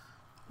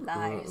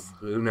Nice.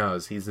 who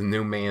knows? He's the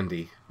new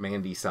Mandy.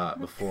 Mandy saw it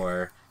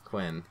before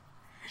Quinn,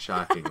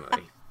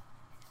 shockingly.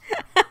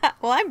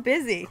 Well, I'm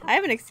busy. I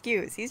have an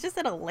excuse. He's just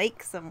at a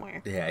lake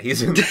somewhere. Yeah,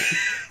 he's on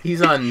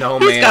No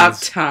He's got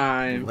Man's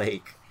time.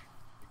 Lake.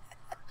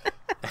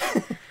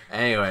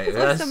 Anyway, There's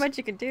not so much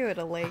you can do at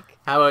a lake.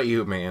 how about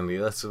you, Mandy?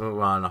 Let's move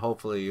on.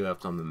 Hopefully you have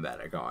something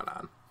better going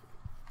on.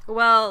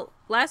 Well,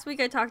 last week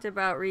I talked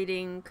about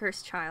reading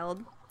Cursed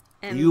Child.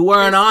 And You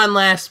weren't this- on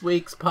last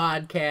week's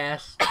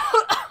podcast.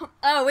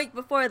 Oh, week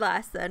before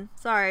last then.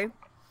 Sorry.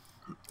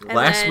 And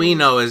Last then- we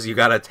know is you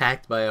got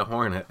attacked by a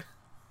hornet.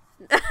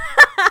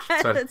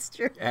 So- That's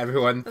true.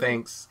 Everyone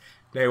thinks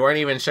they weren't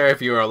even sure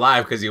if you were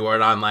alive because you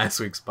weren't on last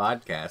week's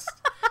podcast.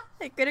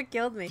 It could have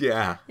killed me.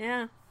 Yeah.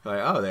 Yeah. Like,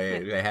 oh,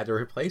 they had to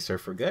replace her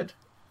for good.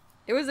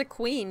 It was a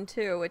queen,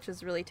 too, which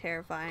was really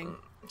terrifying.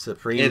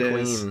 Supreme It Queen,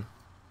 is.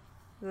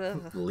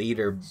 Ugh.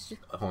 leader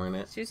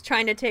hornet. She was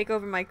trying to take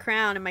over my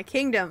crown and my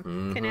kingdom.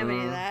 Couldn't have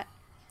any of that.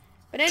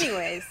 But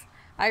anyways,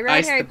 I read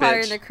Ice Harry the Potter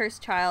bitch. and the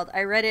Cursed Child.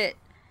 I read it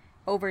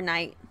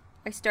overnight.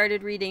 I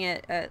started reading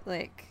it at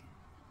like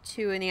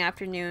 2 in the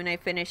afternoon. I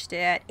finished it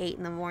at 8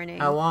 in the morning.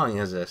 How long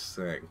is this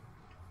thing?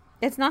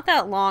 It's not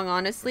that long,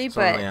 honestly, It's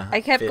but only,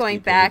 I kept 50 going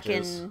back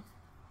pages. and...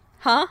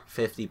 Huh?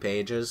 50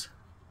 pages?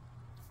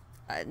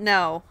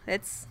 No,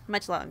 it's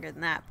much longer than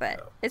that,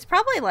 but it's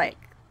probably like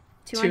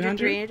 200, 200?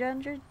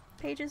 300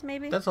 pages,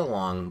 maybe? That's a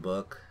long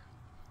book.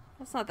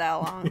 That's not that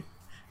long.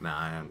 Nah,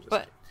 I'm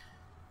just...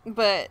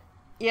 But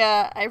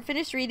yeah, I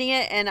finished reading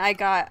it and I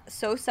got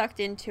so sucked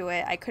into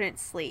it I couldn't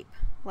sleep.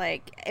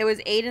 Like it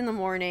was 8 in the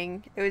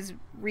morning. It was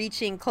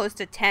reaching close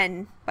to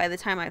 10 by the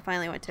time I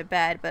finally went to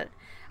bed, but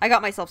I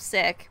got myself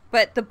sick.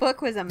 But the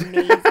book was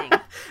amazing.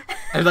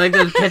 I'd like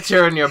to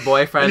picture your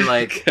boyfriend,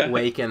 like, God.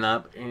 waking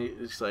up, and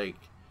he's like,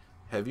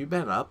 have you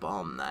been up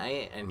all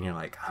night? And you're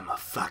like, I'm a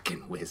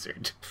fucking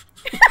wizard.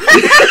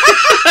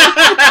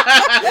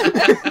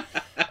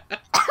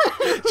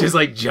 Just,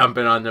 like,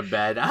 jumping on the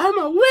bed. I'm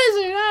a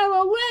wizard! I'm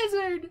a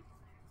wizard!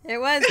 It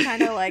was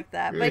kind of like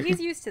that, but he's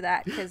used to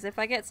that because if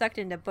I get sucked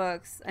into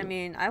books, I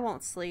mean, I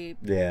won't sleep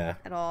Yeah.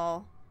 at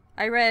all.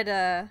 I read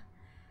a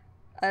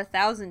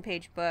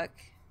 1,000-page book,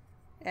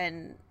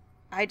 and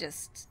I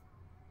just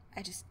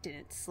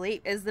didn't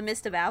sleep. Is The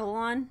Mist of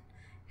Avalon?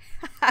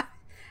 I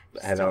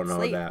don't know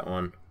sleep. that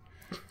one.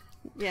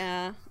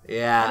 Yeah.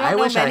 Yeah, I don't I know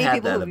wish I many had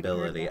people that who read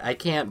ability. that. I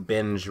can't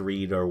binge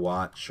read or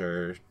watch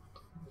or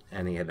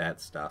any of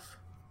that stuff.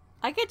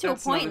 I get to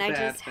That's a point and not a I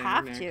bad just thing,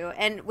 have Nick. to.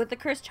 And with The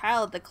Cursed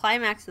Child, the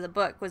climax of the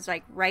book was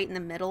like right in the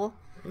middle.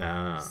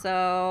 No.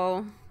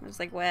 So I was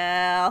like,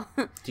 well,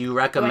 Do you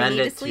recommend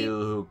need to it sleep?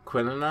 to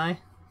Quinn and I?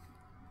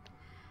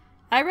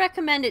 I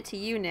recommend it to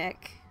you,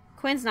 Nick.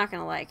 Quinn's not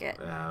going to like it.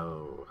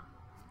 Oh.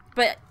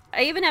 But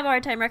I even have a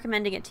hard time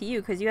recommending it to you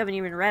because you haven't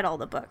even read all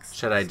the books.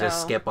 Should I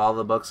just So- skip all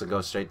the books and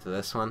go straight to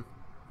this one?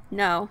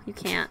 No, you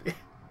can't.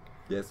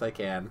 Yes, I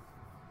can.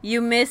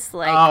 You miss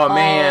like Oh, all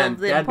man,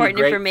 the that'd be important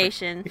great for-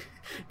 information.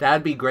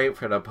 That'd be great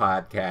for the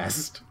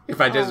podcast. If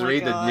I just Oh my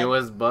read God. the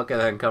newest book and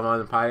then come on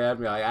the podcast and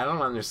be like, I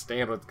don't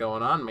understand what's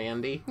going on,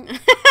 Mandy.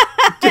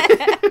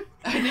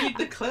 I need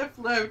the cliff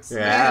notes,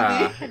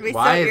 Yeah. I'd be so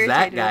Why is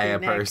that irritated guy with a you,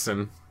 Nick.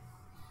 person?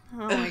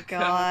 Oh my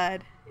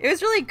god. It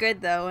was really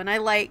good though, and I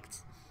liked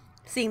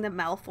seeing the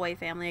Malfoy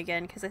family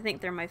again because I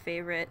think they're my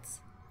favorites.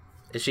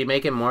 Is she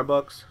making more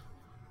books?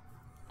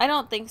 I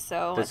don't think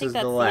so. This I think is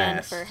that's the the end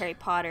last. for Harry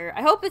Potter.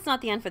 I hope it's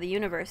not the end for the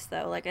universe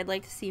though. Like I'd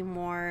like to see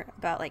more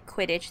about like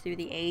Quidditch through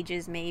the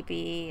ages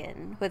maybe,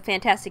 and with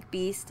Fantastic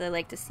Beasts I'd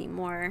like to see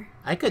more.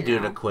 I could You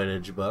do the know.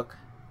 Quidditch book.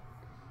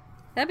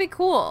 That'd be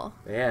cool.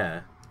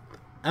 Yeah.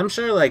 I'm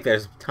sure, like,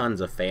 there's tons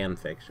of fan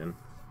fiction.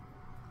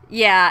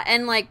 Yeah,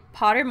 and like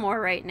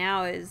Pottermore right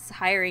now is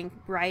hiring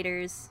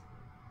writers.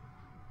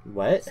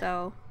 What?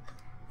 So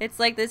it's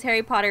like this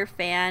Harry Potter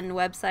fan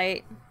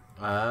website.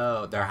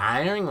 Oh, they're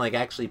hiring? Like,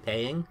 actually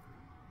paying?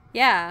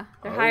 Yeah,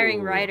 they're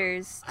hiring Oh,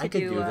 writers to I could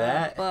do a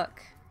that.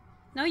 book.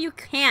 No, you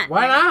can't.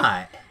 Why Nick.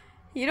 not?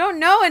 You don't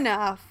know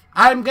enough.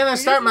 I'm gonna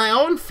start my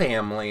own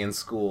family in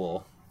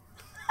school.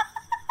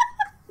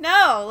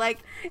 No, like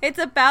it's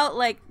about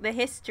like the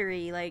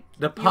history, like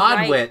The you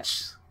write-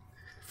 Podwitch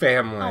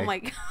family. Oh my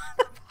god.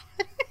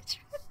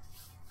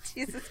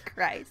 Jesus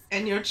Christ.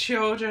 And your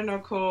children are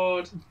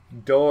called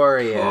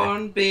Doria.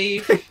 corned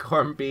beef.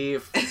 Corned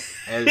beef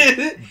and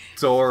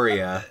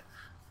Doria.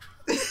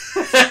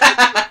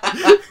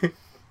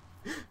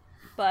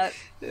 But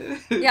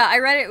yeah, I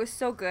read it. It was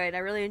so good. I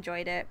really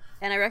enjoyed it,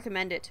 and I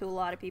recommend it to a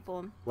lot of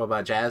people. What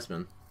about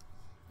Jasmine?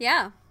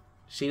 Yeah.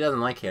 She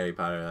doesn't like Harry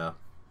Potter, though.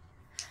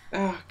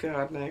 Oh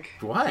God, Nick.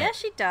 What? Yeah,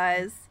 she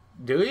does.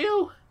 Do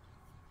you?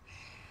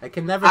 I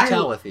can never I-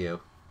 tell with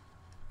you.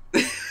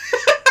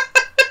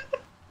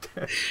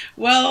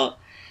 Well,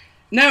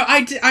 no,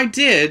 I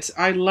did.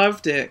 I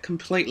loved it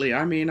completely.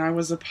 I mean, I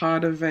was a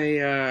part of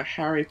a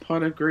Harry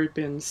Potter group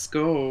in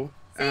school.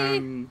 See? I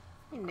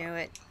knew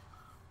it.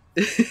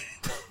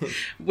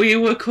 We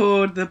were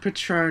called the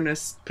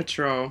Patronus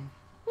Patrol.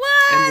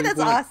 What? And we That's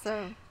won-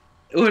 awesome.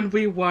 When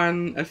we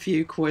won a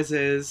few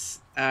quizzes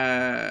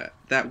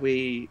that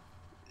we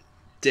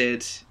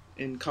did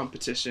in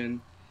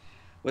competition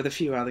with a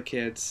few other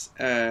kids,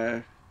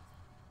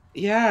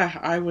 yeah,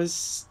 I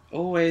was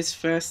always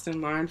first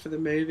in line for the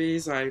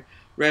movies. I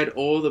read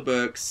all the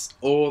books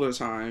all the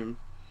time.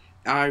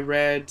 I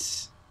read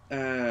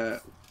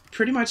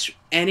pretty much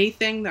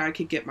anything that I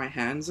could get my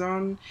hands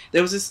on.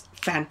 There was this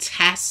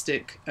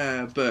fantastic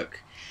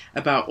book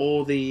about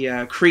all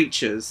the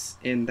creatures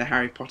in the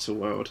Harry Potter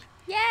world.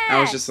 Yeah. I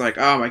was just like,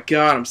 oh my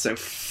god, I'm so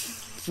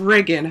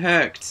friggin'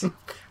 hooked.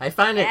 I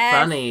find it Yes.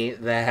 funny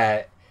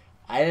that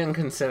I didn't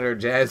consider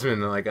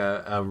Jasmine like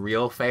a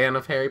real fan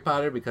of Harry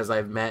Potter because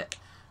I've met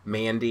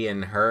Mandy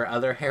and her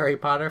other Harry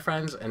Potter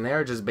friends, and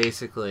they're just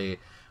basically,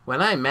 when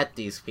I met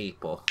these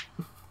people,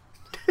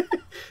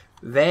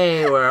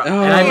 they were,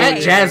 and I met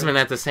Oh. Jasmine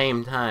at the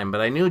same time,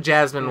 but I knew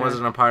Jasmine Yeah.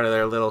 wasn't a part of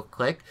their little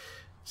clique,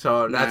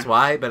 so that's Nah.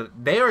 why, but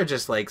they were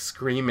just like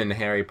screaming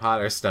Harry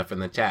Potter stuff in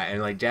the chat,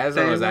 and like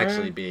Jasmine They was were?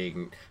 actually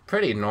being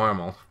pretty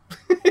normal.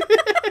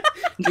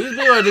 These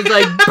people are just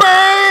like,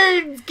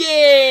 Bird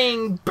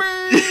Gang!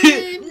 Bird!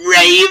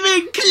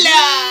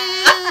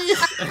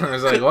 Ravenclaw! I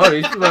was like, whoa,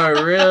 these people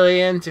are really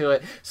into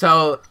it.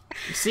 So,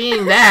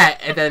 seeing that,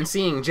 and then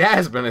seeing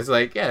Jasmine, it's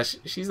like, yeah,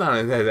 she's not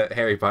into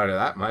Harry Potter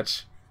that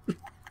much.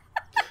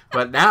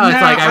 But now it's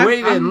No, like, I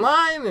waited in I'm-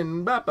 line,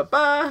 and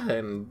ba-ba-ba,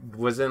 and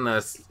was in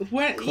a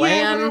when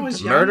clan, I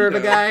was murdered a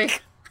younger- guy.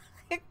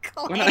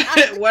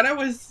 When I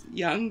was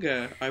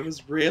younger, I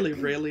was really,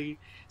 really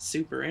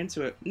super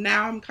into it.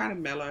 Now I'm kind of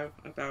mellow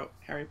about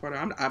Harry Potter.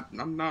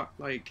 I'm not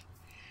like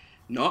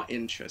not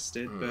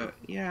interested, but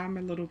yeah, I'm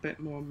a little bit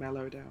more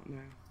mellowed out now.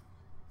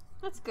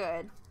 That's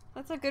good.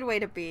 That's a good way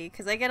to be,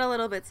 because I get a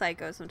little bit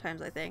psycho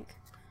sometimes, I think.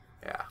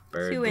 Yeah,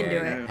 Bird Too Gang. into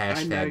it.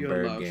 I know Hashtag your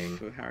Bird love Gang.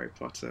 for Harry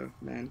Potter,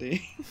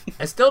 Mandy.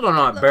 I still don't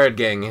know what Bird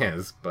Gang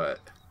is, but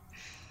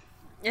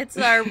It's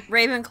our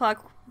Ravenclaw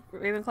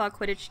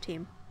Quidditch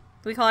team.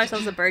 We call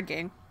ourselves the Bird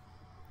Gang.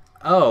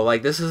 oh,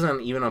 like this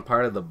isn't even a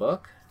part of the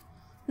book?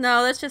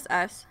 No, that's just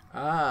us.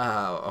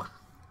 Oh.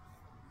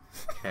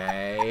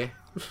 Okay.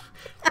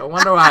 I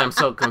wonder why I'm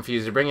so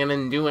confused. You're bringing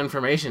in new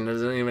information that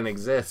doesn't even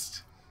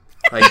exist.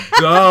 Like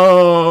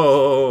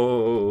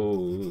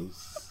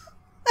ghosts.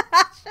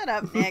 Shut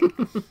up, Nick.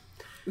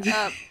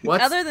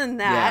 What's, Other than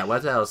yeah, that,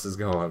 what else is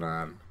going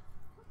on?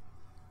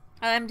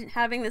 I'm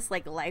having this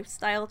like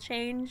lifestyle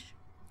change.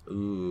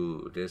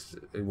 Ooh,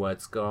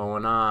 what's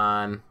going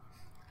on?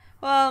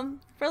 Well,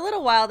 for a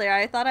little while there,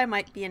 I thought I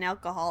might be an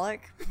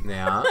alcoholic.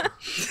 Yeah.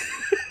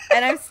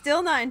 And I'm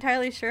still not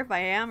entirely sure if I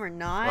am or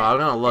not. Well, I'm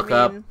gonna look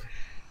up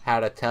how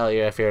to tell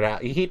you if you're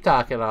not. You keep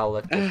talking, I'll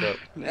look this up.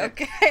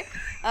 Okay.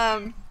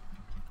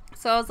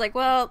 So I was like,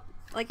 well,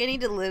 like I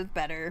need to live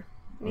better.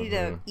 I need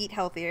to eat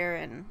healthier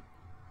and,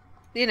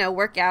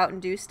 work out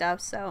and do stuff.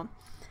 So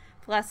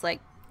for the last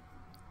like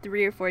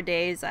 3 or 4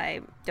 days,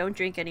 I don't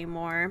drink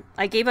anymore.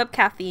 I gave up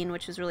caffeine,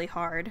 which is really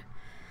hard.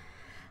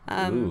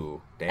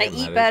 Ooh, damn, I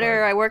eat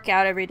better. I work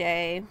out every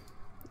day.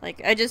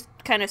 Like I just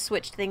kind of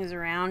switched things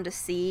around to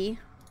see,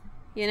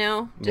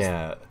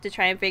 just to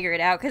try and figure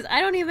it out, because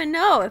I don't even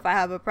know if I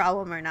have a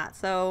problem or not.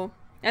 So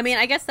I mean,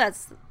 I guess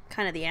that's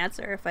kind of the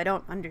answer. If I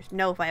don't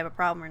know if I have a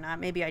problem or not,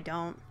 maybe I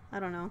don't. I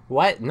don't know.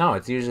 What? No,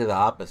 it's usually the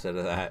opposite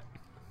of that.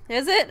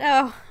 Is it?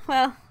 Oh,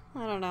 well,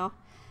 I don't know.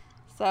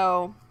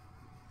 So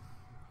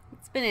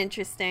it's been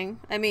interesting.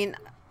 I mean,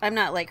 I'm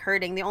not like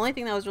hurting. The only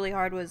thing that was really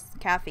hard was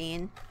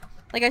caffeine.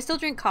 Like I still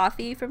drink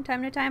coffee from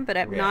time to time, but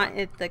I'm not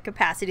at the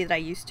capacity that I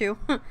used to.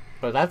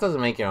 But that doesn't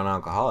make you an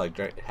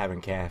alcoholic,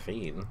 having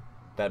caffeine.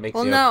 That makes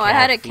you I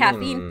had a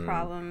caffeine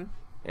problem.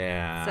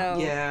 Yeah. So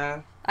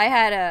Yeah. I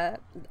had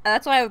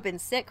that's why I've been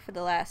sick for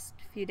the last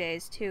few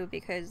days too,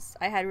 because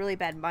I had really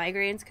bad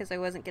migraines because I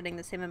wasn't getting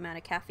the same amount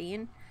of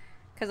caffeine,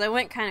 because I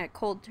went kind of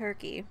cold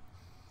turkey.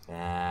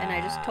 And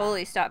I just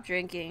totally stopped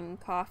drinking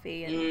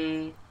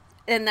coffee,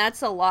 and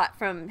that's a lot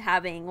from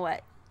having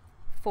 4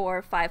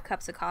 or 5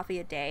 cups of coffee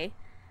a day.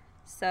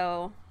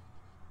 So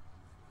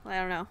I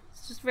don't know,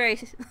 it's just very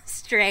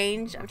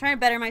strange. I'm trying to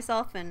better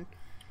myself and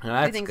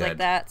do things like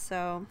that.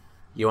 So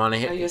you want to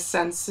Are hit your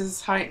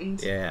senses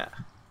heightened? Yeah.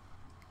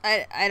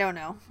 I don't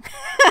know.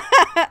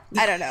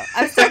 I don't know.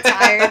 I'm so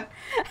tired.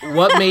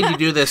 What made you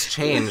do this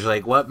change?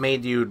 Like, what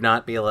made you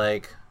not be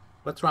like,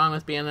 what's wrong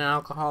with being an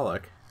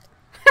alcoholic?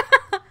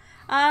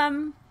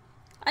 I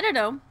don't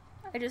know.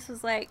 I just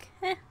was like,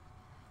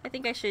 I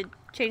think I should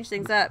change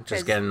things up.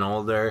 Just getting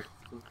older,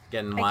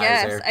 getting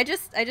wiser. I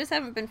guess. I just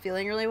haven't been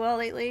feeling really well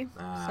lately.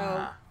 So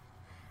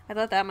I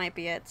thought that might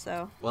be it.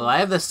 So. Well, I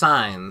have the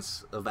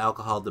signs of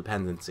alcohol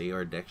dependency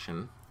or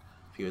addiction.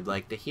 If you would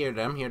like to hear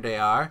them, here they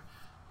are.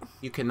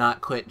 You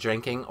cannot quit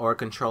drinking or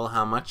control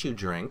how much you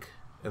drink.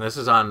 And this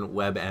is on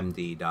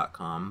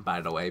webmd.com, by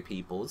the way,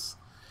 peoples.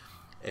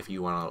 If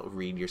you want to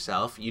read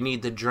yourself. You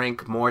need to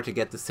drink more to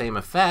get the same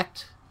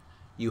effect.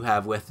 You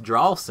have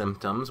withdrawal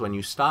symptoms when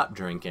you stop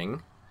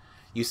drinking.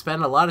 You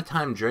spend a lot of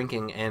time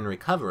drinking and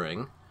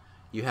recovering.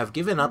 You have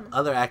given up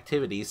other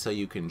activities so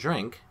you can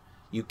drink.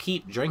 You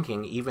keep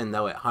drinking even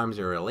though it harms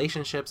your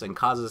relationships and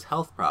causes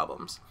health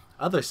problems.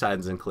 Other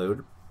signs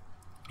include: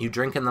 you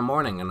drink in the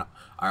morning and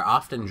are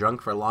often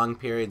drunk for long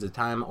periods of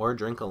time, or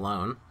drink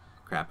alone.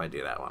 Crap, I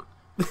do that one.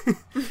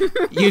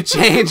 You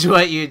change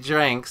what you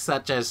drink,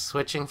 such as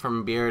switching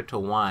from beer to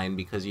wine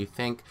because you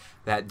think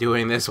that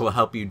doing this will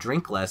help you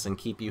drink less and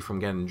keep you from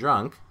getting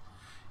drunk.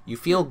 You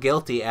feel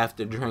guilty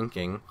after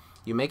drinking.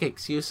 You make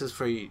excuses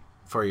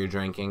for your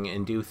drinking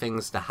and do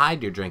things to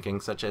hide your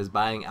drinking, such as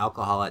buying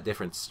alcohol at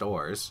different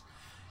stores.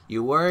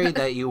 You worry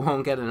that you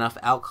won't get enough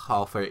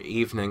alcohol for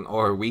evening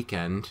or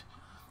weekend.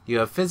 You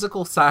have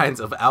physical signs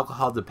of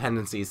alcohol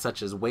dependency,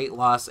 such as weight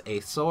loss, a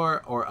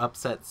sore or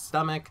upset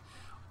stomach,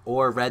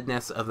 or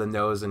redness of the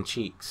nose and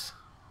cheeks.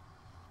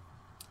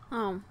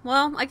 Oh,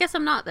 well, I guess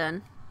I'm not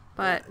then.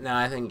 But No,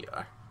 I think you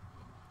are.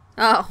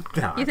 Oh,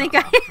 No, you think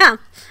I am?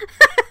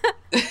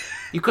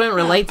 You couldn't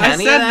relate to I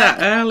any said of that?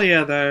 that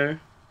earlier, though.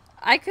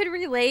 I could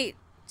relate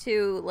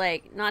to,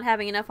 like, not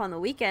having enough on the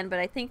weekend, but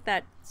I think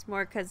that's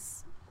more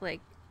because,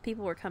 like,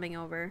 people were coming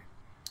over.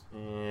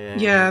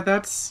 Yeah,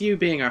 that's you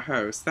being a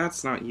host.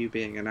 That's not you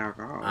being an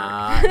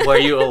alcoholic. Were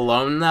you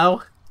alone,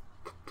 though?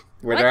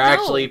 Were What? there No.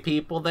 actually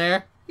people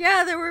there?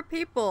 Yeah, there were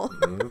people.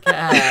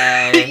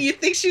 Okay. You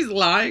think she's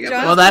lying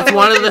about Well, that's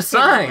one of the Coworkers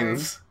came over.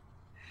 signs.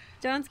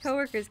 John's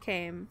coworkers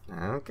came,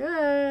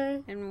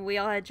 Okay. and we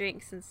all had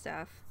drinks and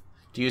stuff.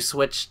 Do you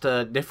switch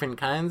to different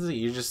kinds?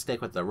 You just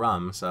stick with the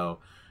rum, so...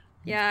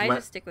 Yeah, I When-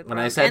 just stick with when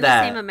rum. I said and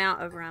that- the same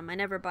amount of rum. I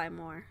never buy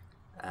more.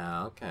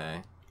 Oh,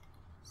 okay.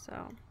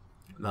 So.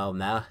 Well,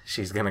 now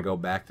she's gonna go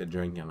back to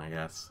drinking, I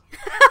guess.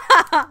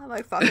 I'm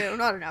like, fuck it, I'm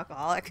not an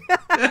alcoholic.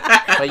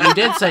 But you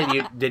did say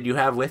did you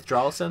have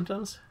withdrawal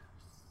symptoms?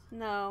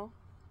 No.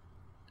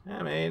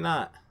 Yeah, maybe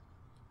not.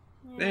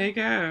 Yeah. There you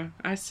go.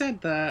 I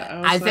said that.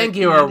 I was think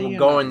like, you were Mandy,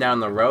 going down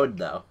the road,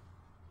 though.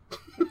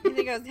 You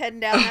think I was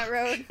heading down that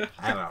road?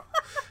 I don't know.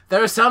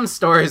 There are some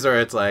stories where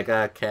it's like,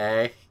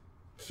 okay,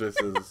 this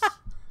is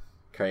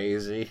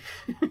crazy.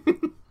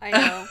 I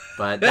know.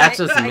 But that's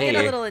just I me.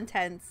 get a little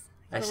intense.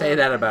 I say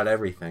that about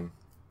everything.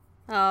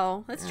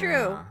 Oh, that's true.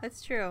 Yeah.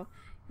 That's true.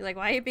 You're like,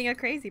 why are you being a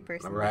crazy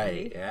person? Right,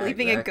 Mandy? yeah,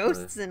 Believing in exactly.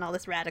 ghosts and all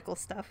this radical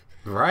stuff.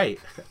 Right.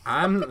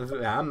 I'm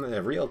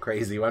the real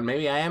crazy one.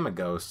 Maybe I am a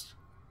ghost.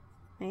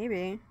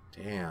 Maybe.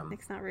 Damn.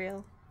 It's not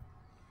real.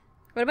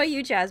 What about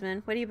you,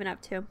 Jasmine? What have you been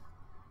up to?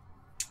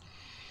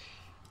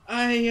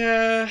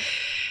 I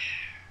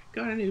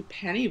got a new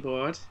penny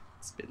board.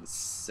 It's been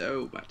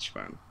so much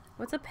fun.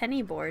 What's a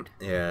penny board?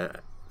 Yeah.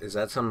 Is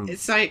that some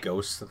It's like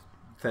ghost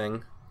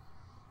thing?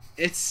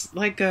 it's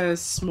like a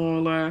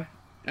smaller.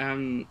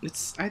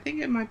 I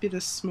think it might be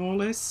the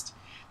smallest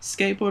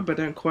skateboard, but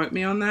don't quote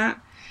me on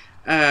that.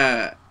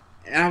 And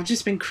I've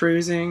just been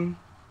cruising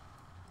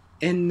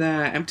in the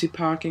empty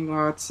parking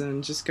lots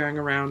and just going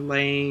around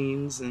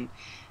lanes and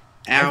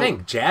out. I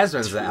think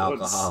Jasmine's the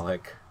towards-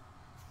 alcoholic.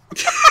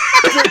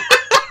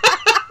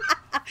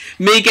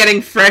 Me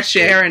getting fresh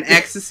air and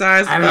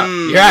exercise. I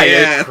don't know. Yeah,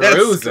 you're that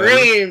cruising.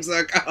 screams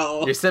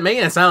alcohol. You're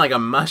making it sound like a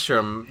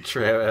mushroom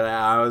trip.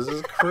 I was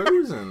just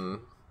cruising.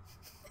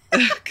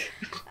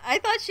 I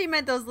thought she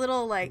meant those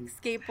little like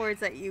skateboards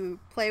that you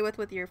play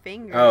with your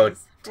fingers. Oh, What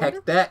tech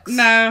are decks?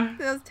 No.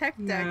 those tech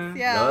decks? No.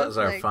 Yeah, Those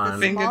are like fun.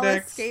 The Finger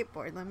smallest decks.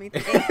 skateboard. Let me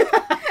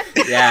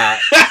think. Yeah.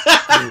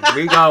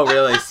 We go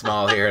really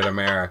small here in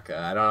America.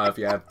 I don't know if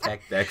you have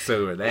tech decks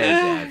over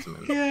there,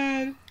 Jasmine.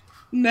 God.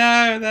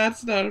 No,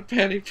 that's not a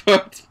penny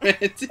pot,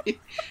 Mandy.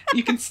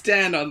 You can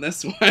stand on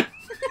this one.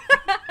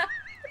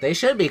 They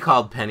should be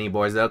called penny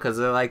boards, though, because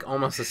they're like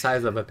almost the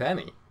size of a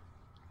penny.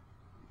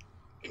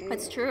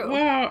 That's true.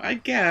 Well, I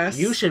guess.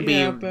 You should be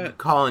Yeah, but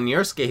calling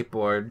your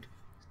skateboard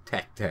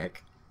tech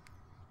deck.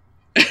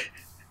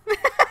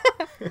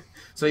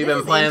 So you've This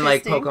been is playing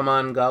like interesting.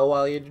 Pokemon Go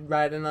while you're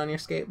riding on your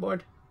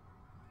skateboard?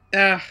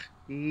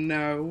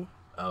 no.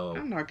 Oh,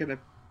 I'm not gonna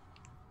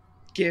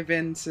give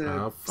in to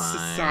oh fine.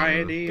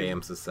 society Damn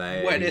and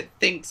society. what it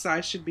thinks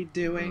I should be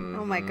doing.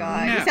 Oh my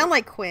god, No. you sound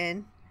like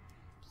Quinn.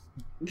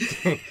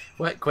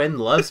 What? Quinn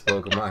loves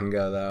Pokemon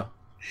Go, though.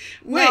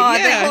 Wait, no,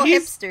 yeah, the whole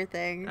he's- hipster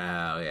thing.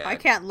 Oh, yeah. I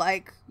can't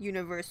like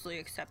universally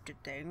accepted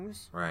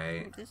things.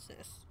 Right. What is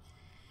this?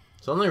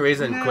 It's the only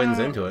reason No. Quinn's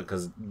into it,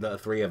 because the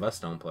three of us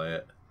don't play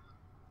it.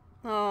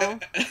 Oh,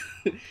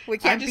 we I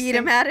can't just beat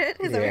him think- at it.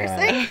 Is that what you're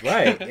saying?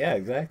 Right, yeah,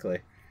 exactly.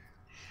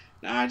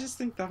 No, I just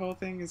think the whole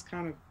thing is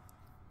kind of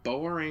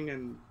boring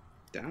and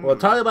dumb. Well,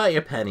 talk about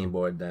your penny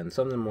board then.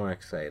 Something more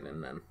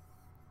exciting then.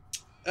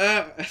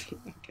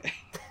 Okay.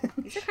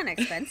 These are kind of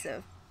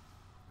expensive.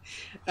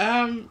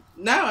 No,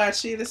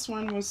 actually, this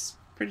one was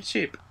pretty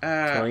cheap. 20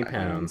 I got it on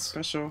pounds.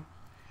 Special.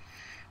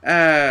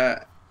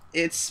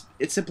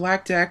 It's a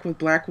black deck with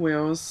black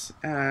wheels,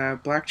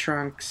 black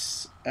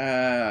trunks,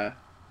 and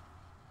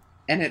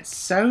it's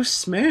so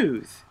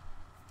smooth.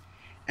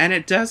 And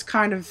it does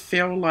kind of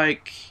feel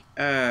like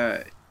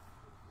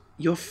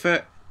your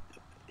foot,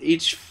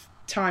 each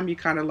time you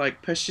kind of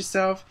like push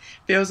yourself,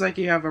 feels like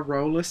you have a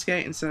roller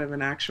skate instead of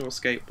an actual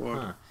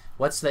skateboard. Huh.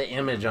 What's the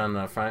image on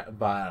the front?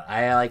 But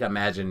I like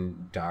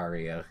imagine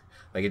Daria,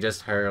 like it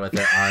just her with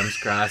her arms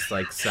crossed,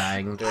 like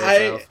sighing to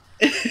herself.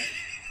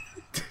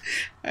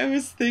 I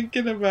was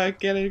thinking about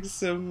getting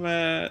some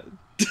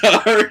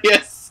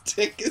Daria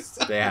stickers.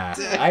 on Yeah,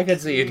 deck. I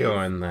could see you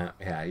doing that.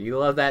 Yeah, you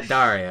love that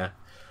Daria.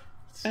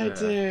 I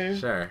do.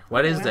 Sure.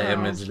 What is the Wow.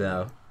 image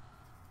though?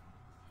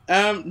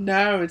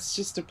 No, it's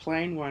just a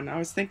plain one. I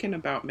was thinking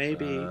about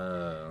maybe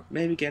Oh,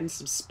 getting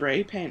some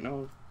spray paint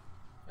or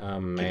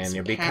man, getting you're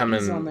some becoming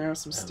patterns on there or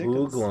some a stickers.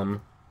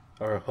 hoodlum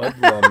or a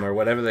hoodlum or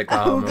whatever they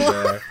call them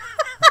over there.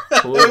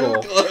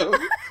 Hoodlum.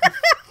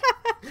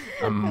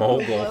 A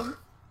mogul.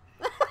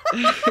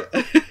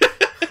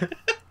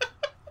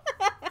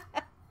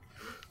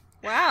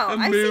 Wow, A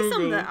I see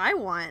some Moogle. that I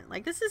want.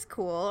 Like, this is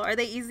cool. Are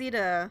they easy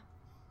to,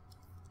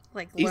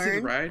 like, Easy to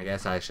learn? I ride.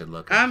 guess I should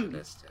look into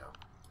this too.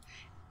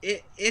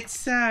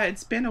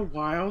 It's been a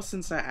while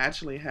since I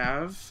actually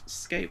have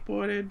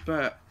skateboarded,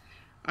 but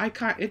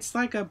it's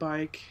like a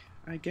bike.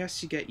 I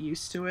guess you get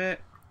used to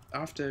it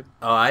after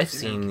Oh, I've you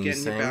seen know,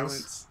 these getting your things.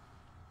 balance.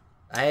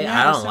 I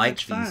Yeah, don't they're so like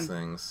much these fun.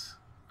 things.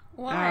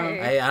 Why?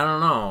 I don't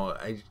know.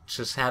 I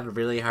just had a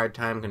really hard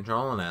time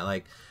controlling it.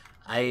 Like,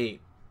 I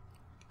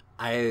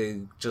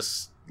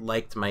just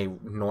liked my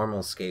normal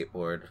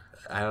skateboard.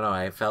 I don't know.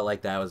 I felt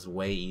like that was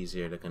way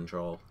easier to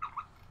control.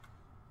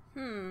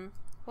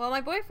 Well,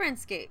 my boyfriend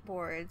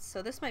skateboards,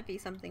 so this might be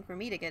something for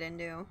me to get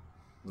into.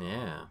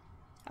 Yeah.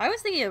 I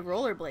was thinking of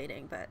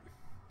rollerblading, but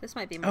this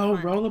might be more Oh,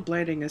 fun.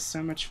 rollerblading is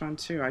so much fun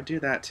too. I do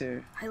that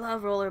too. I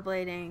love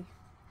rollerblading.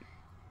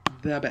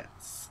 The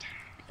best.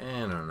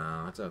 I don't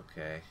know. It's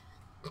okay.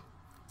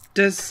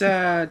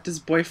 Does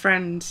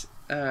boyfriend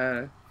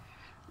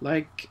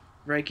like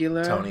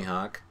regular Tony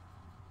Hawk.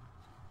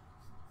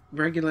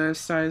 regular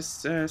size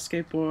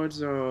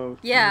skateboards or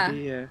Yeah,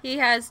 maybe, he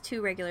has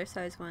 2 regular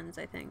size ones,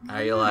 I think.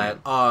 Are you like,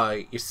 oh,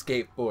 your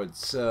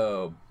skateboard's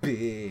so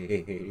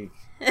big?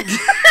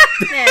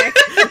 Nick.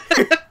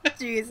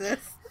 Jesus.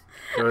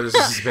 Those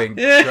just big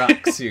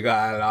trucks you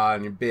got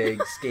on your big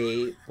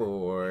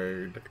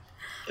skateboard.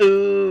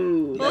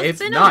 Ooh, Well, If it's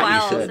been not, a you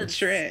while should. since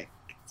trick.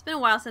 it's been a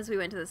while since we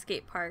went to the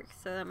skate park,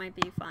 so that might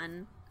be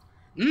fun.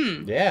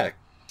 Yeah.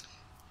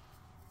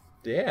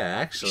 Yeah,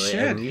 actually. Should.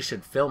 And you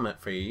should film it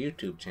for your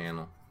YouTube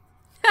channel.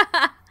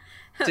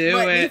 Do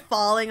What, me it.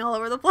 falling all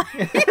over the place.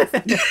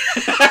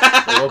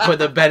 We'll put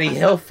the Benny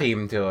Hill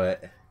theme to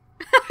it.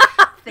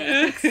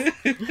 Thanks.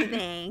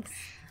 Thanks.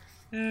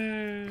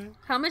 Uh,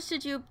 How much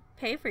did you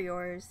pay for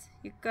yours?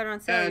 You got it on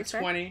sale. you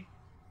said? 20.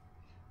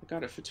 I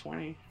got it for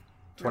 20.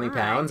 20 Nice.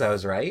 pounds, I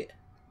was right?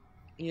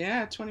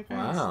 Yeah, 20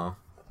 pounds. Wow.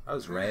 I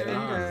was right And,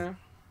 on.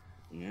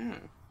 yeah.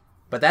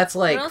 But that's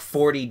like else?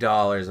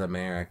 $40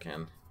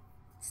 American.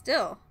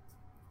 Still,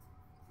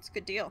 it's a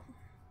good deal.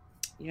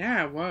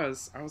 Yeah, it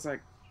was. I was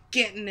like,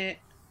 getting it.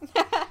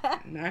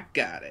 And I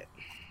got it.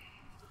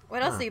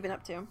 What else have you been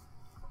up to?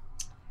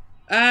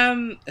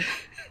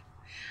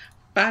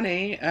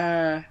 Funny,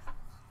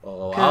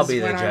 Oh, I'll be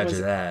the when I judge was-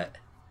 of that.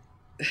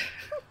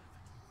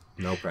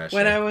 No pressure.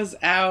 when I was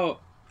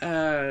out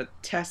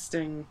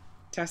testing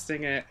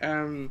it,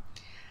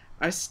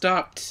 I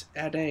stopped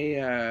at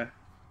a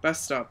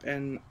bus stop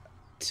and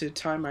to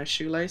tie my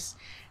shoelace,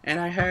 and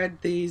I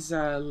heard these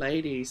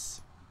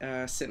ladies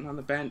sitting on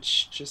the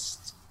bench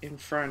just in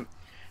front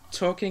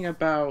talking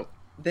about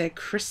their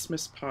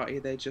Christmas party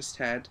they just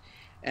had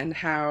and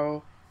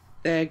how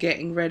they're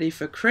getting ready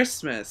for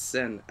Christmas,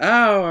 and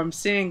oh, I'm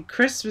seeing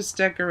Christmas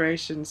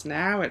decorations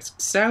now. It's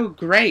so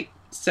great.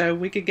 So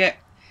we could get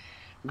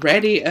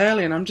ready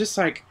early, and I'm just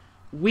like,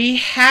 we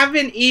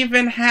haven't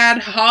even had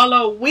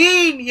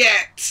Halloween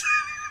yet.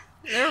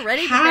 They're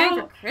ready to How-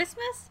 prepare for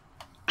Christmas?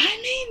 I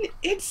mean,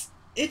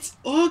 it's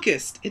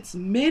August. It's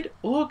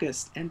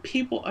mid-August, and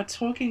people are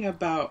talking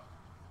about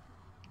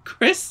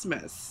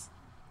Christmas.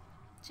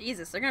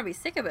 Jesus, they're gonna be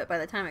sick of it by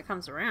the time it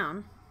comes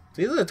around.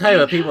 These are the type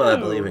of people that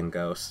No. believe in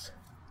ghosts.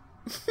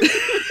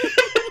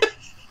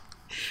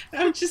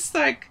 I'm just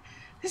like,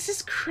 this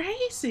is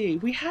crazy.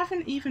 We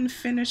haven't even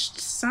finished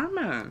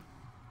summer.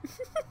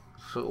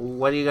 So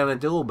what are you gonna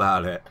do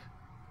about it?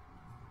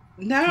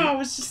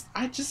 No,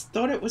 I just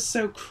thought it was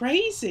so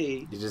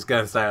crazy. You're just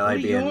gonna start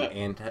like being Well,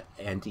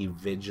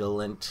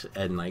 anti-vigilant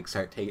and like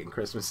start taking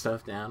Christmas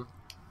stuff down?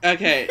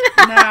 Okay,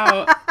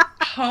 now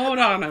hold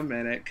on a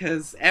minute,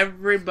 because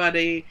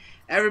everybody's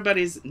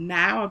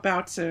now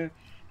about to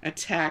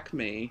attack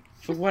me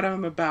for what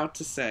I'm about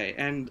to say.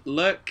 And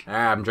look,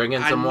 I'm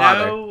drinking some I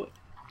water. know,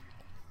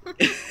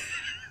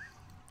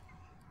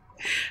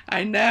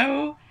 I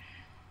know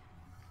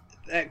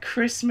that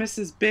Christmas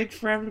is big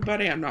for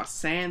everybody. I'm not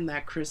saying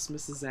that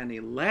Christmas is any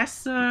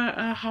less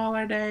a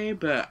holiday,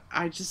 but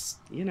I just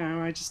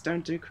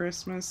don't do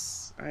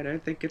Christmas. I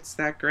don't think it's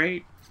that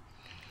great.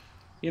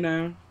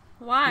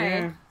 Why?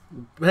 Yeah.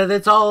 But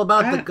it's all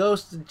about the Ah.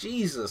 ghost of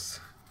Jesus.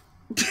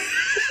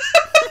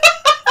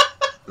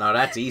 No,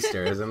 that's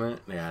Easter, isn't it?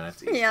 Yeah,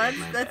 that's Easter. Yeah,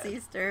 my that's bad.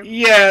 Easter.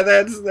 Yeah,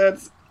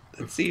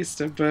 that's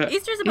Easter, but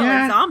Easter's about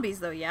yeah. like zombies,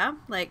 though, yeah?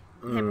 Like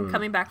him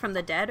coming back from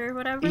the dead or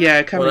whatever?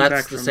 Yeah, coming Well, back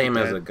that's from the same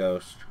as dead. a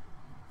ghost.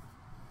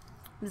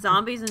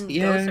 Zombies and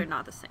Yeah. ghosts are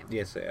not the same.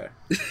 Yes, they are.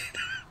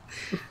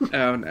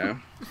 Oh no.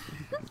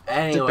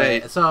 Anyway,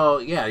 Debate. so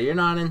yeah, you're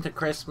not into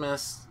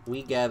Christmas.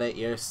 We get it.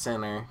 You're a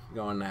sinner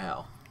going to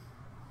hell.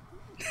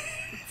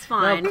 It's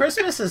fine. No,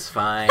 Christmas is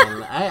fine.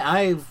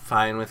 I'm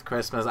fine with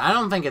Christmas. I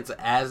don't think it's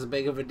as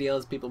big of a deal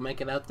as people make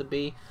it out to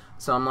be.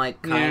 So I'm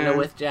like kind of Yeah.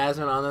 with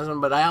Jasmine on this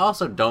one, but I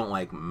also don't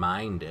like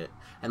mind it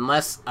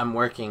unless I'm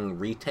working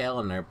retail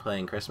and they're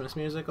playing Christmas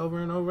music over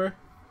and over.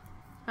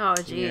 Oh,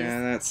 jeez.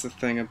 Yeah, that's the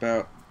thing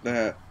about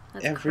that.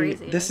 That's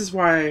crazy. This is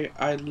why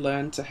I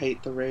learned to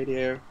hate the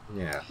radio.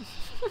 Yeah,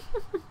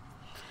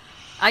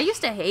 I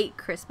used to hate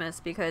Christmas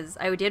because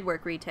I did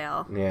work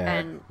retail. yeah.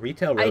 And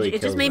Retail really it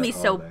just kills made that me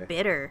so holiday.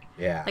 bitter.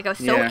 Yeah, Like, I was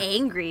so Yeah.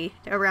 angry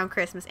around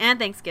Christmas and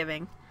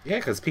Thanksgiving. yeah,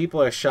 because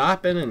people are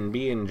shopping and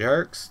being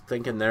jerks,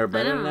 thinking they're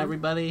better than know.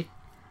 everybody.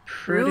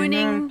 Pretty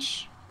Ruining-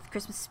 much.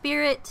 Christmas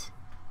spirit.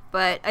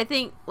 But I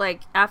think,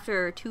 like,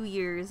 after 2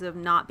 years of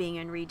not being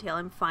in retail,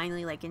 I'm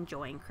finally, like,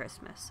 enjoying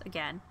Christmas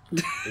again.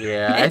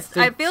 Yeah, It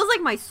feels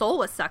like my soul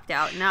was sucked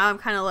out. Now I'm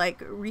kind of,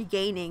 like,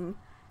 regaining,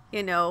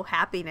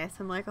 happiness.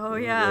 I'm like, oh,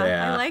 yeah,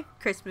 Yeah. I like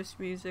Christmas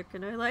music.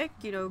 And I like,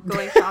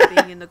 going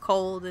shopping in the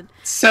cold. And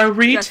So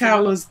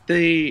retail up. is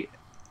the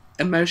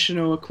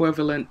emotional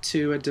equivalent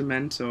to a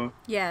Dementor.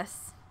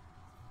 yes,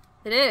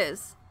 it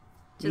is.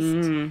 Just,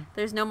 Mm.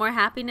 there's no more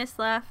happiness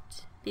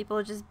left. People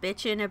are just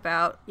bitching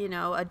about,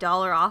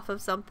 $1 off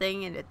of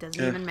something, and it doesn't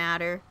Ugh. even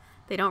matter.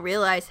 They don't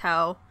realize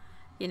how,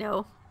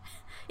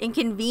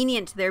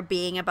 inconvenient they're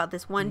being about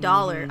this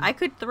 $1. I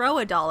could throw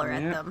 $1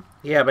 at Yep. them.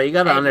 Yeah, but you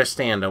gotta And-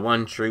 understand, the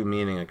one true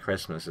meaning of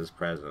Christmas is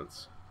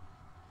presents.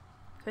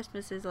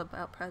 Christmas is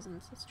about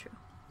presents. That's true.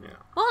 Yeah.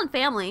 Well, and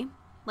family.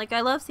 Like,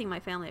 I love seeing my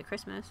family at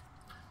Christmas.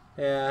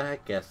 Yeah, I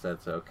guess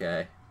that's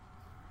okay.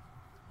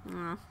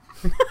 Mm.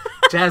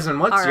 Jasmine,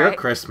 what's All your right.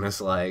 Christmas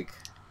like?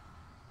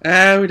 We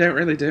don't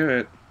really do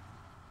it.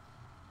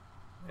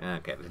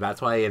 Okay,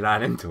 that's why you're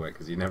not into it,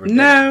 because you never did.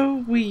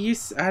 No,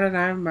 I don't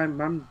know, my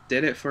mum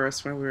did it for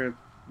us when we were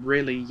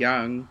really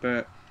young,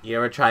 but You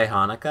ever try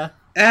Hanukkah?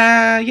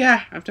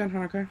 yeah, I've done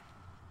Hanukkah.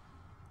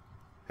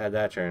 How'd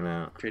that turn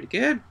out? Pretty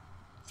good.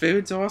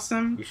 Food's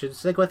awesome. You should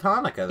stick with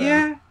Hanukkah then.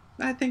 Yeah,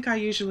 I think I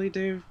usually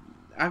do.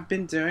 I've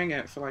been doing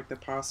it for like the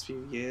past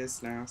few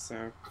years now,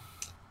 so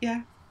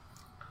yeah.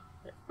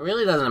 It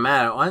really doesn't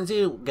matter. Once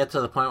you get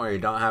to the point where you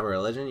don't have a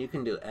religion, you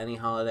can do any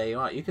holiday you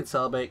want. You can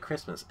celebrate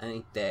Christmas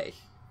any day.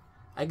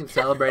 I can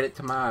celebrate it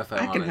tomorrow if I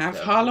I wanted can have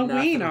to. Halloween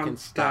Nothing on can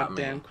stop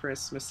goddamn me.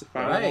 Christmas if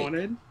I Right.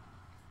 wanted.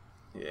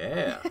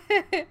 Yeah,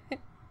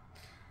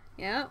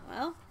 Yeah,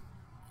 well,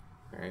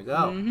 there you go.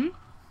 Mm-hmm.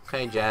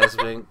 Okay,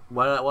 Jasmine,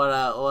 what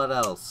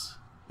else?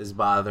 is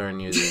bothering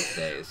you these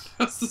days?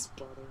 What's is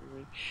bothering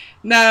me?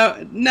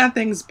 No,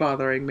 nothing's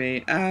bothering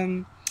me.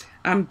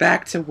 I'm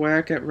back to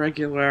work at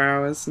regular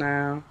hours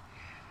now.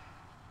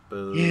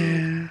 Boo.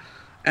 Yeah.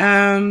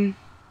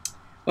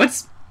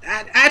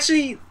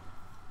 Actually,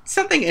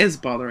 something is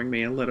bothering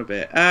me a little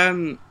bit.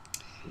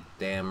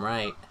 Damn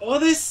right. All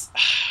this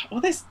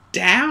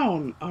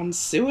down on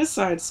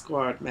Suicide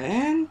Squad,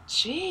 man.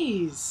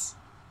 Jeez.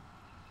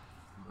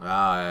 Oh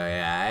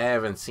yeah, I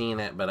haven't seen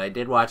it, but I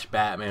did watch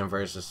Batman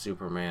versus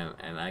Superman,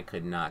 and I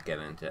could not get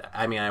into it.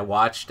 I mean, I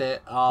watched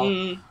it all,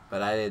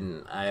 but I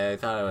didn't. I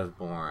thought it was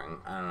boring.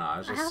 I don't know. I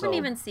was just haven't so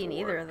even seen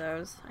bored. either of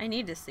those. I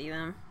need to see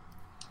them.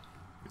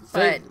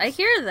 But I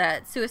hear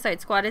that Suicide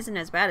Squad isn't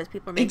as bad as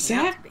people are making it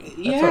out to Exactly. be. That's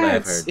Yeah, what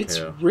I've heard, it's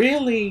too.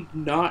 really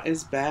not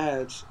as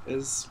bad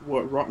as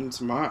what Rotten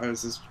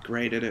Tomatoes has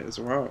graded it as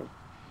well.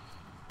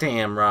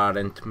 Damn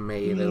Rotten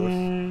Tomatoes.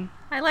 Yeah.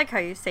 I like how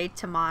you say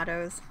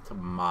tomatoes.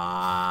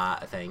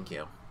 Thank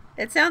you.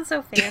 It sounds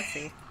so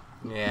fancy.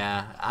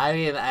 Yeah, I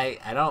mean, I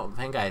don't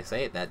think I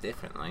say it that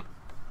differently.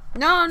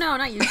 No,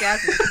 not you,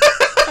 Jasmine.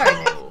 Sorry,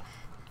 Nick. Oh.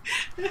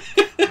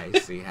 I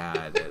see how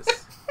it is.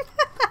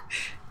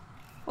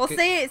 Well,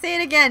 say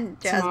it again,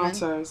 Jasmine.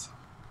 Tomatoes.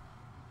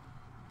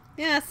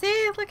 Yeah,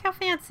 see, look how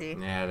fancy.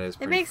 Yeah, it is. It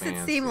Pretty makes it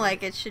fancy. seem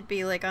like it should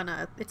be like on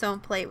its own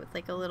plate with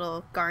like a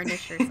little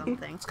garnish or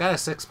something. It's got a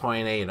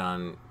 6.8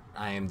 on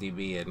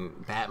IMDb,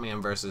 and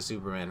Batman vs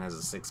Superman has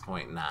a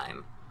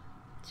 6.9.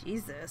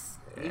 Jesus.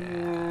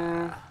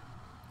 Yeah.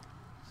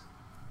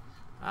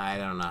 I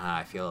don't know how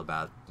I feel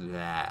about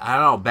that. I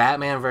don't know.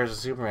 Batman vs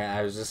Superman.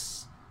 I was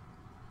just,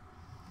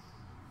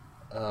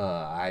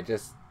 I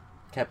just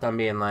kept on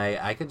being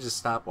like, I could just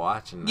stop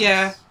watching this.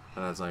 Yeah.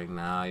 But I was like,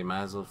 no, you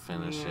might as well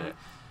finish Yeah.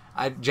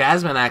 it.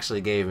 Jasmine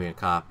actually gave me a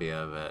copy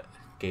of it.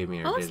 Gave me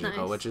her Oh, that's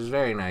digital, nice. which is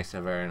very nice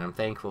of her, and I'm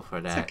thankful for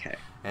It's that. okay.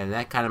 And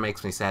that kind of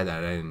makes me sad that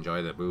I didn't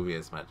enjoy the movie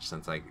as much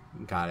since I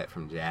got it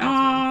from Jasmine.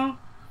 Aww.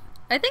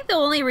 I think the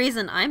only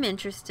reason I'm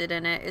interested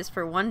in it is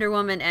for Wonder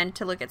Woman and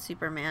to look at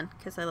Superman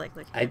because I like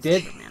looking at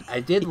Superman. I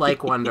did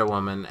like Wonder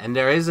Woman, and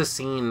there is a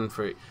scene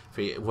for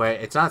where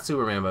it's not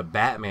Superman, but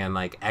Batman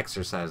like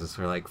exercises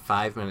for like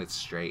 5 minutes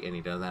straight, and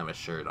he doesn't have a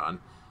shirt on.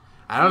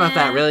 I don't know if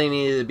that Yeah. really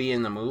needed to be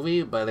in the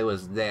movie, but it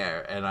was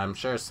there, and I'm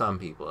sure some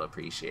people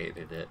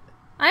appreciated it.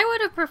 I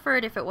would have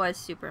preferred if it was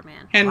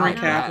Superman. Henry Oh,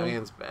 Cavill.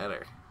 Batman's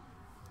better.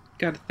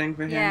 Got a thing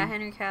for him. Yeah,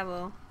 Henry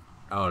Cavill.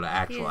 Oh, the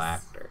actual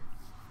He's- actor.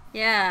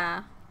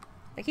 Yeah.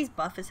 Like he's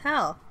buff as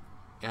hell.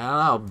 I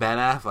don't know. Ben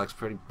Affleck's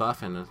pretty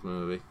buff in this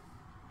movie.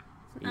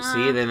 You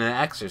see it in an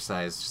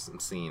exercise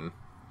scene.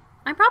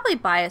 I'm probably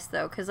biased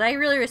though because I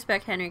really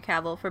respect Henry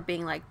Cavill for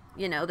being like,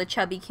 you know, the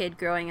chubby kid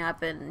growing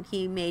up and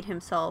he made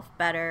himself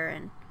better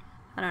and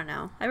I don't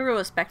know. I have real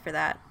respect for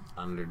that.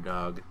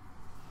 Underdog.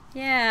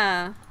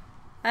 Yeah.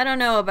 I don't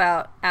know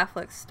about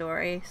Affleck's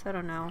story, so I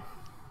don't know.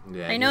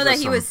 Yeah, I know he's that just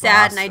he some was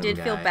sad and I Boston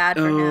did feel guy. bad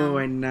for Oh, him.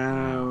 I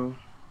know.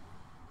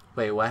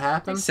 Wait, what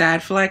happened?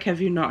 Sad Fleck,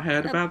 have you not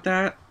heard about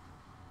that?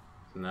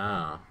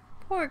 No.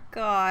 Poor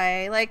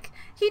guy. Like,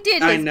 he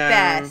did I his know.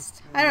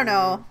 best. I don't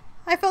know.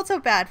 I felt so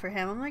bad for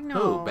him. I'm like, no.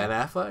 Who? Ben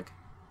Affleck?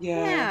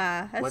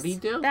 Yeah. Yeah. What'd he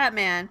do?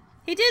 Batman.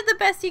 He did the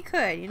best he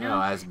could, you know?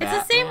 Oh, as it's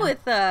the same Batman?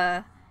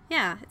 with,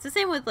 yeah, it's the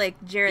same with,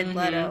 like, Jared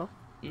Leto.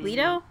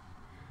 Leto?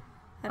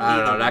 I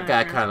don't know. That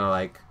guy know. kind of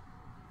like.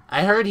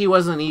 I heard he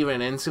wasn't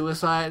even in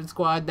Suicide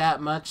Squad that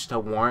much to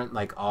warrant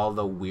like all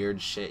the weird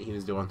shit he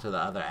was doing to the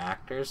other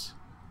actors.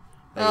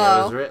 Like,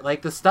 it was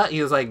like the stuff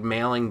he was like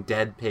mailing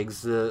dead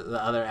pigs to the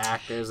other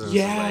actors. And it's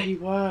just Yeah, like, he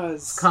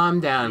was. calm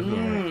down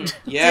here.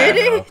 Yeah.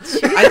 Did he?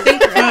 I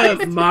think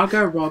for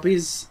Margot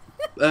Robbie's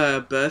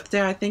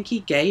birthday, I think he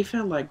gave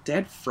her like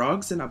dead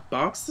frogs in a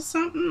box or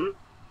something.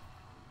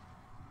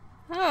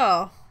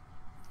 Oh.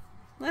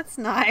 That's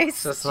nice.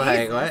 It's just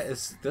like,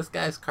 Jesus. what? This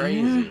guy's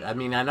crazy. I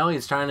mean, I know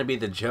he's trying to be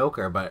the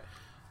Joker, but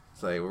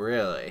it's like,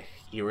 really?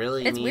 You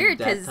really It's need weird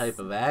that 'cause- type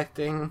of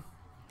acting?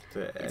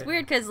 It's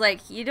weird because,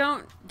 like, you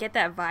don't get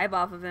that vibe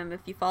off of him if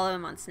you follow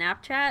him on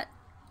Snapchat.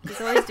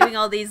 He's always doing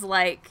all these,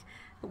 like,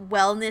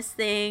 wellness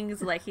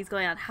things. Like, he's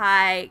going on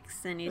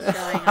hikes and he's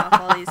showing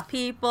off all these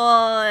people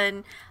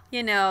and,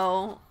 you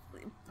know,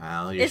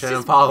 Well, you it's shouldn't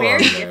just follow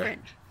very him there.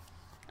 different.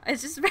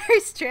 It's just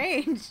very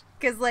strange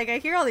because, like, I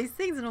hear all these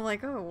things and I'm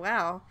like, oh,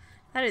 wow,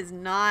 that is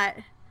not,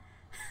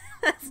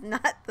 that's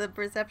not the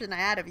perception I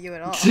had of you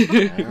at all.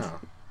 Wow.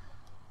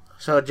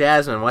 So,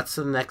 Jasmine, what's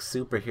the next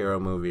superhero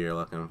movie you're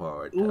looking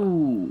forward to?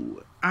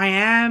 Ooh, I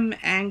am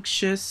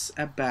anxious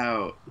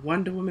about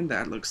Wonder Woman.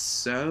 That looks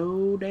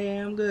so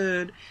damn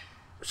good.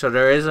 So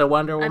there is a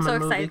Wonder Woman I'm so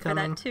movie excited for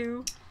coming? that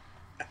too.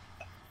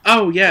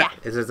 Oh yeah,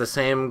 Is it the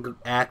same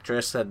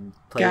actress that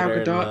played Gal her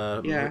in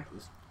Gadot, the... yeah.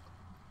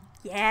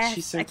 Yes,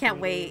 She's so I can't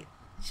pretty. wait.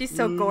 She's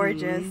so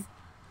gorgeous.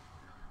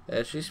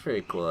 Yeah, she's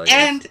pretty cool, I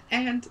guess.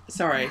 And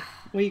sorry,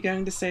 were you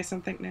going to say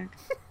something, Nick?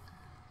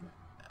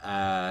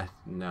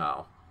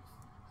 No.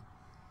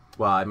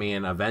 Well, I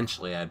mean,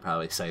 eventually I'd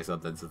probably say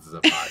something since it's a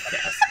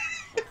podcast.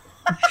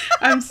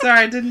 I'm sorry,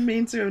 I didn't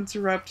mean to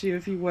interrupt you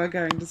if you were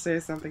going to say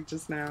something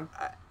just now.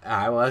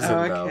 I wasn't,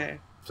 Oh, though. okay.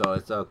 so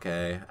it's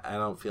okay. I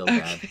don't feel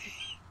bad. Okay.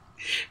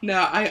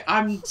 No,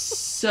 I'm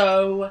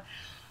so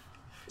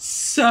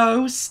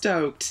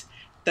stoked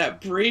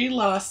that Brie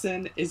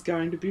Larson is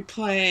going to be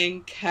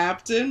playing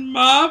Captain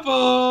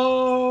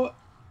Marvel.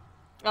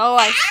 Oh,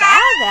 I saw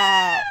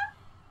that.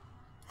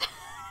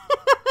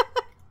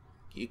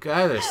 You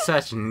guys are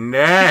such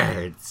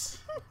nerds.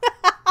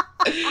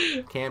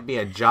 Can't be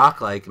a jock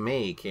like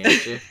me,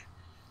 can't you?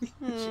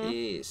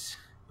 Jeez.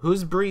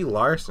 Who's Brie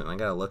Larson? I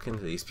gotta look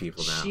into these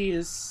people now. She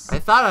is... I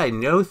thought I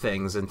know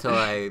things until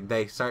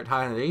they start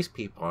talking to these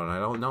people, and I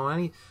don't know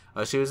any.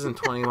 Oh, she was in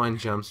 21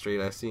 Jump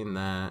Street. I've seen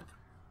that.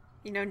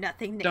 You know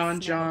nothing. Don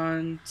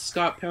John,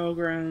 Scott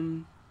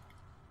Pilgrim.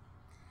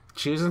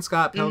 She was in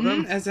Scott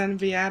Pilgrim? As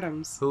Envy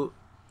Adams. Who?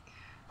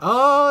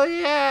 Oh,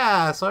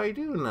 yeah. So I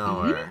do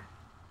know her.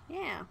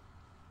 Yeah.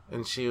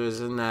 And she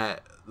was in the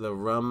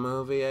Rum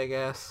movie, I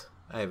guess.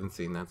 I haven't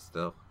seen that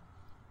still.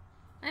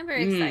 I'm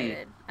very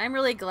excited. I'm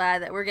really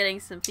glad that we're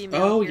getting some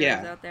female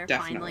heroes out there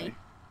definitely. finally.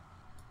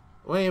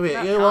 Wait a minute.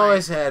 About You've time.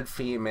 always had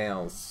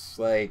females.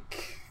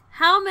 Like...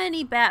 How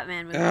many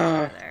Batman movies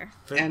are there?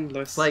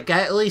 Endless. Like,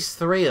 at least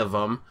 3 of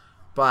them.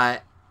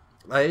 But,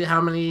 like,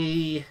 how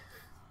many...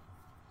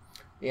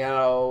 You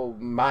know,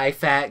 My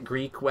Fat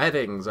Greek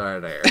Weddings are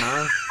there,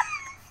 huh?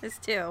 There's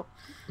 2.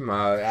 No,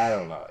 I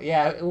don't know.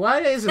 Yeah,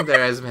 why isn't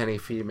there as many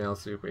female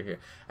superheroes?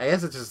 I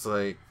guess it's just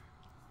like...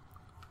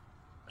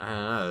 I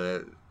don't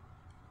know.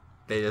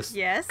 They just...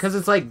 Yes? Because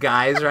it's like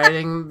guys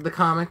writing the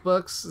comic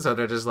books, so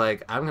they're just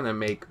like, I'm going to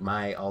make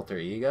my alter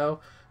ego.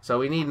 So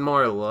we need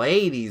more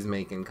ladies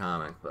making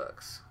comic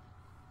books.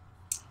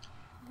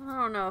 I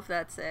don't know if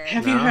that's it.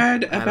 Have No? you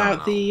heard I don't about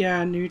know.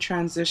 the new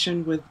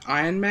transition with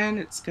Iron Man?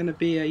 It's going to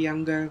be a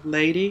younger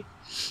lady.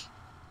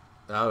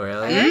 Oh, I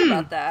really? heard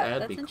about that.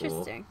 That'd That's be cool.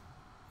 interesting.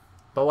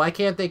 But why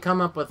can't they come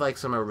up with like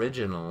some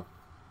original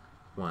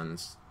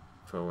ones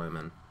for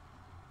women?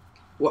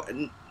 What?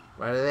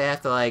 Why do they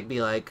have to like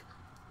be like,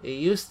 it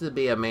used to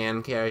be a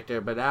man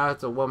character, but now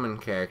it's a woman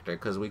character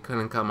because we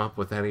couldn't come up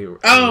with any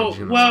original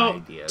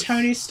ideas.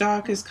 Tony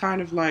Stark is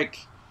kind of like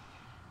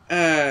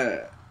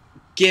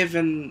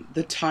given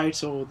the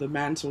title, the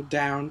mantle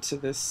down to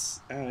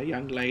this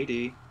young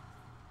lady.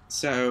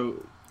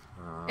 So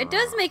It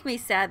does make me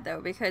sad,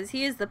 though, because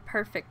he is the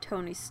perfect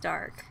Tony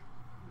Stark.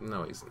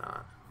 No, he's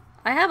not.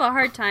 I have a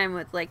hard time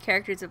with like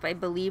characters if I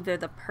believe they're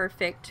the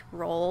perfect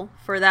role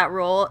for that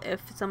role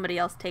if somebody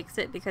else takes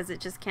it, because it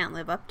just can't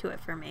live up to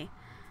it for me.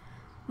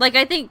 Like,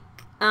 I think,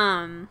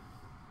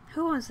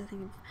 who was I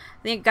thinking?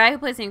 The guy who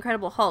plays the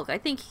Incredible Hulk, I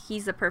think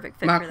he's the perfect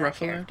fit Mark for that Ruffalo.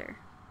 character.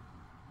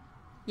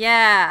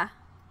 Yeah.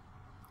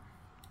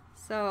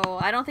 So,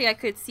 I don't think I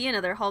could see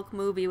another Hulk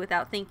movie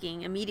without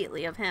thinking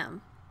immediately of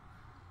him.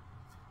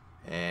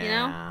 Yeah. You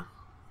know?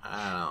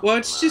 I don't well,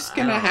 it's just I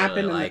gonna don't happen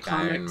really in like the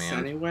Iron comics Man.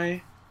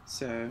 anyway.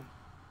 So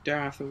don't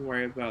have to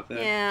worry about that.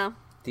 Yeah.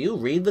 Do you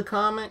read the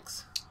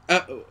comics?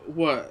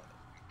 What?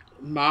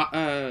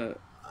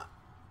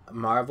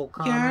 Marvel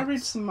comics? Yeah, I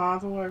read some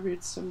Marvel, I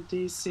read some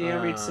DC,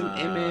 I read some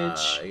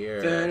Image,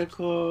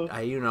 Vertical.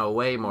 You know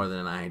way more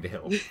than I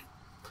do.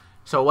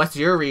 So what's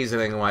your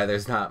reasoning why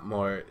there's not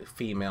more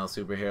female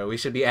superhero? We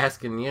should be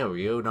asking you.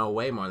 You know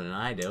way more than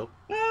I do.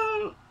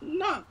 Well,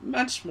 not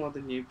much more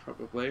than you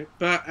probably,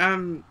 but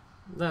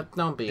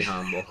Don't be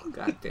humble.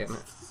 God damn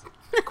it.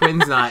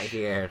 Quinn's not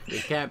here. We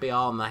can't be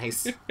all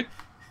nice.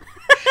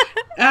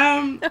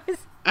 I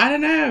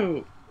don't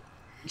know.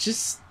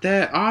 Just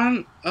there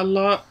aren't a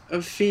lot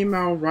of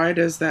female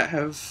writers that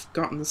have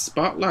gotten the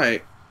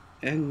spotlight,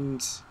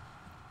 and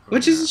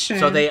which is a shame.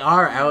 So they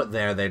are out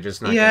there. They're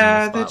just not.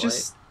 yeah, getting the they're spotlight.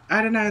 just.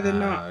 I don't know. They're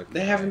not. Okay.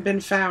 They haven't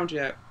been found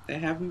yet. They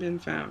haven't been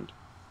found.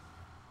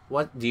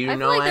 What do you I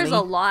know? feel like any? there's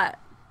a lot.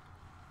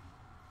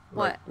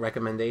 What?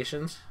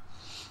 Recommendations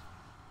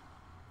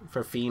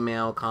for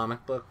female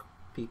comic book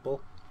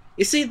people?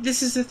 You see,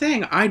 this is the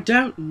thing. I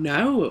don't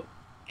know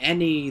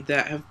any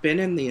that have been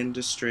in the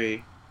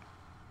industry.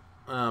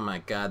 Oh my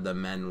god, the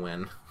men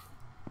win.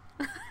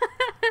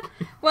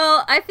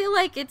 Well, I feel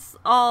like it's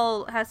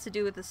all has to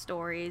do with the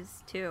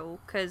stories too,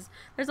 because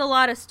there's a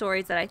lot of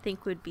stories that I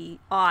think would be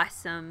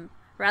awesome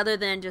rather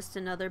than just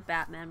another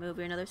Batman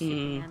movie, another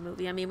Superman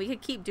movie. I mean, we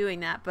could keep doing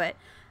that, but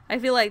I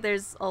feel like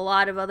there's a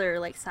lot of other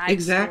like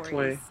side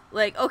stories.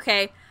 Like,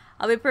 okay,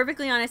 I'll be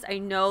perfectly honest. I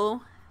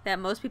know that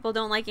most people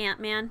don't like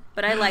Ant-Man,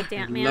 but I liked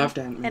Ant-Man, Loved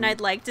Ant-Man. and I'd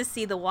like to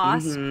see the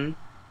Wasp Mhm.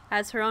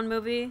 as her own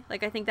movie.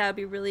 Like, I think that would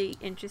be really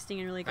interesting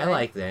and really good. I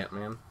liked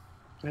Ant-Man.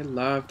 I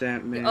loved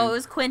Ant-Man. Oh, it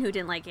was Quinn who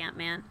didn't like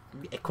Ant-Man.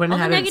 Quinn All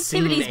the hadn't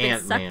seen negativity's been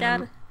sucked out.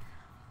 Ant-Man.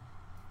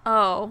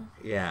 Oh.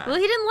 Yeah. Well,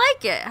 he didn't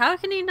like it. How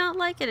can he not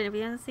like it if he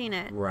hasn't seen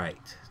it?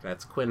 Right.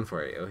 That's Quinn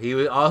for you.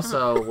 He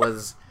also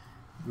was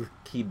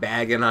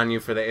bagging on you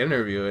for the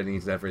interview, and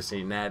he's never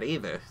seen that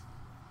either.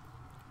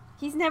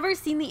 He's never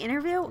seen the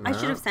interview? I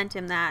should No. have sent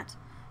him that.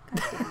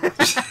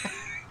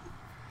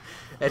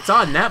 It's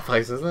on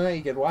Netflix, isn't it?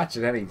 You can watch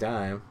it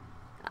anytime.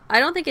 I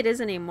don't think it is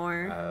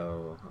anymore.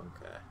 Oh,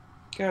 okay.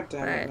 God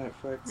damn it,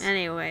 Netflix.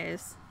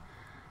 Anyways.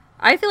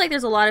 I feel like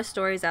there's a lot of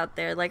stories out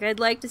there. Like, I'd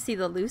like to see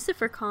the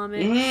Lucifer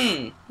comics,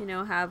 you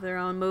know, have their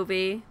own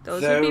movie.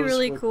 Those would be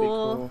really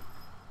cool.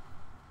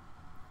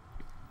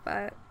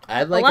 But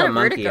I'd like a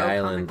Monkey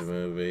Island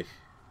movie.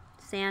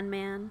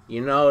 Sandman.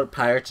 You know,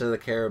 Pirates of the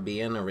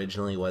Caribbean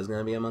originally was going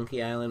to be a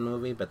Monkey Island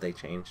movie, but they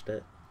changed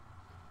it.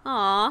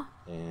 Aw.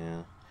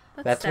 Yeah.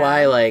 That's sad.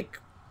 why, like,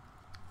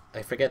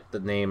 I forget the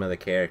name of the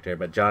character,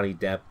 but Johnny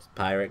Depp's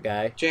pirate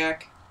guy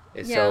Jack.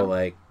 is Yeah. so,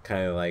 like,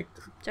 kind of, like,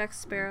 Jack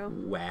Sparrow.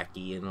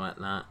 wacky and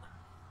whatnot.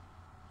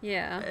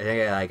 Yeah. I think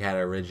it, like, had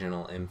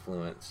original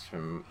influence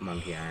from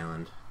Monkey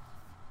Island.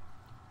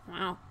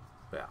 Wow.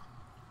 Yeah.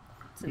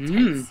 It's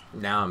intense.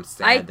 Now I'm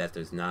sad that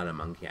there's not a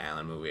Monkey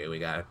Island movie. We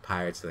got a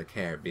Pirates of the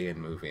Caribbean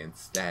movie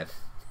instead.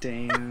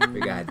 Damn. We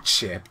got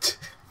chipped.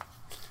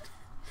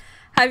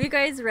 Have you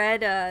guys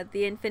read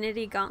the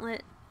Infinity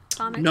Gauntlet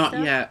comic Not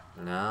stuff? yet.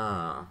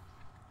 No.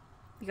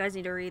 You guys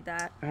need to read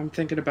that. I'm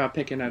thinking about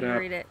picking it up.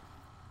 Read it.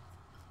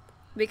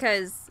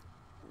 Because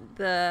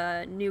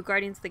the new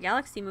Guardians of the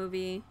Galaxy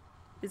movie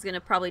is going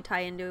to probably tie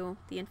into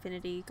the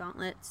Infinity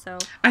Gauntlet, so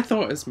I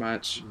thought as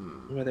much.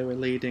 Where they were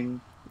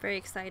leading. very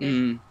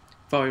excited.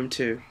 Volume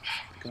 2. Oh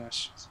my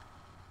gosh.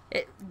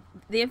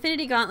 The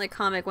Infinity Gauntlet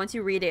comic, once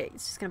you read it,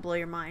 it's just going to blow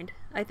your mind.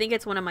 I think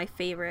it's one of my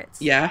favorites.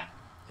 Yeah.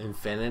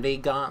 Infinity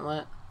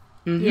Gauntlet?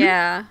 Mm-hmm.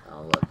 Yeah,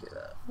 I'll look it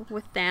up.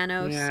 with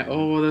Thanos. Yeah,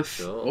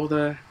 Cool. all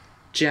the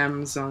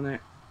gems on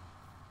it.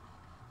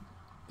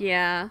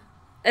 Yeah.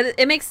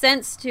 It makes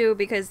sense, too,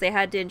 because they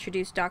had to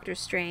introduce Doctor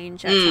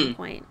Strange at some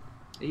point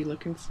Are you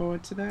looking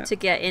forward to that? to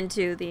get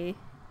into the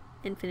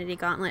Infinity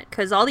Gauntlet,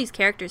 because all these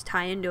characters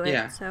tie into it,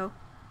 Yeah. so...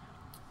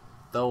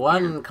 The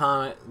one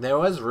comic, there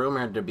was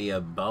rumored to be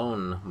a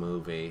Bone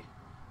movie,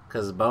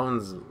 because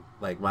Bone's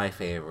like my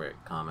favorite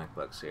comic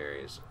book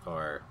series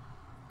or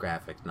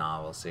graphic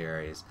novel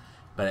series,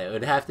 but it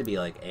would have to be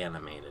like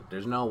animated.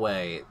 There's no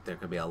way there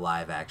could be a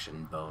live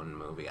action Bone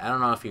movie. I don't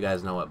know if you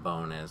guys know what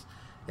Bone is.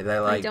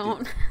 They're like I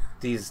don't.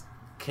 these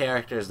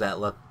characters that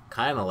look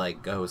kind of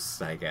like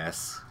ghosts, I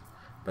guess,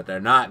 but they're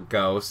not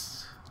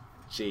ghosts.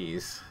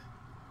 Jeez.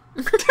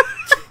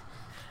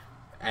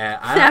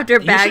 After you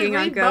bagging should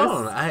on read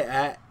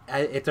ghosts.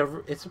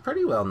 Bone. It's a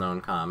pretty well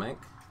known comic.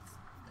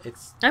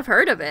 It's I've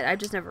heard of it, I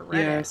just never read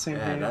Yeah, it. same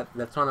yeah, here.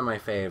 that's one of my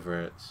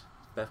favorites.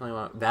 Definitely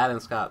one that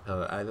and Scott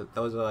Pilgrim.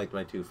 Those are like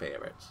my two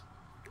favorites.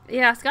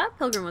 Yeah, Scott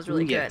Pilgrim was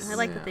really Yes. good. I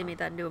like that they Yeah. made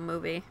that into a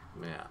movie.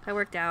 Yeah, That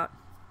worked out.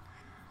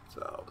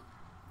 so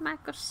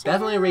Michael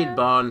definitely read Cera.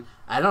 Bone.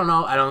 I don't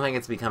know. I don't think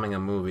it's becoming a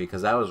movie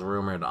because that was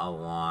rumored a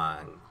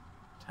long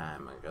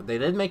time ago. They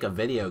did make a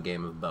video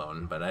game of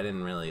Bone, but I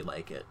didn't really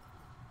like it.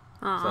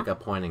 It's Aw, like a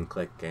point and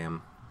click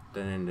game.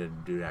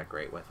 Didn't do that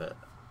great with it.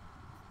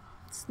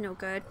 it's no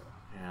good.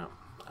 Yeah.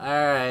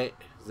 All right.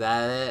 Is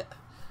that it?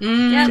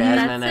 Yeah,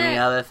 Jasmine, that's any it.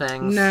 other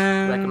things?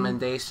 No.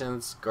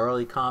 Recommendations?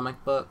 Girly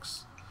comic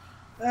books?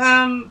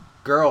 Um,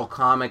 Girl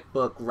comic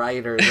book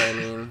writers, I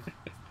mean.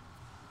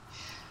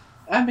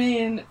 I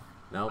mean,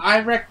 Nope.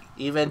 I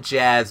Even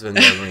Jasmine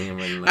doesn't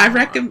even know. I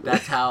reckon-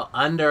 That's how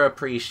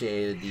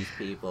underappreciated these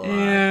people are.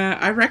 Yeah,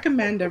 I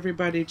recommend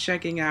everybody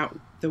checking out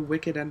The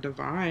Wicked and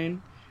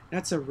Divine.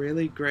 That's a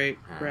really great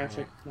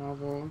graphic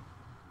novel.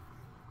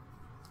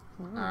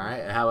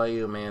 Alright, how about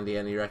you, Mandy?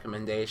 Any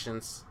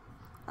recommendations?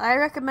 I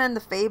recommend the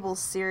Fables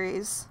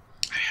series.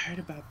 I heard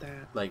about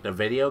that. Like the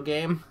video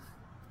game?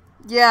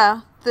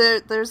 Yeah,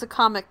 there's a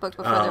comic book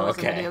before there Oh, was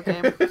okay. a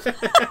video game.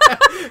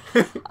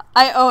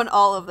 I own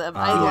all of them.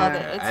 I love yeah.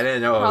 it. It's I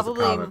didn't know it was a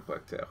probably- comic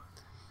book, too.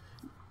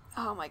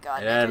 Oh my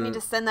god, And- Nick, I need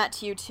to send that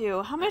to you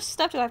too. How much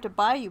stuff do I have to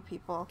buy you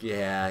people?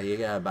 Yeah, you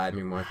gotta buy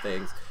me more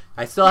things.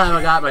 I still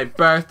haven't got my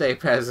birthday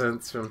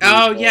presents from people.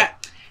 Oh, yeah.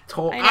 I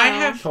know. I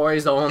have.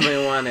 Tori's the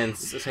only one, and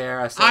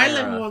Sarah. I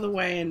live all the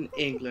way in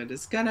England.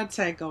 It's gonna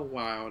take a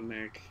while,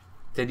 Nick.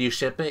 Did you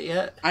ship it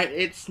yet?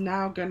 It's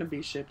now gonna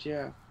be shipped,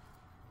 yeah.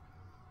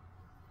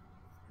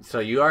 So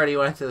you already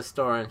went to the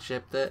store and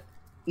shipped it?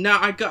 No,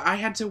 I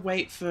had to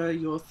wait for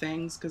your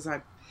things because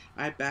I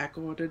back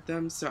ordered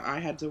them, so I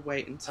had to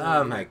wait until.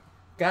 Oh my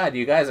god,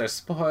 you guys are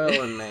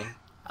spoiling me.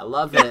 I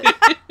love it.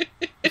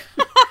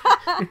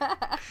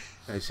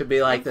 It should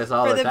be like this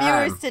all For the the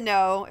time. viewers to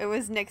know, it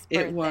was Nick's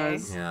birthday. It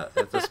was. Yeah,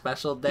 it's a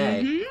special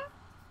day. Mhm.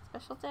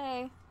 Special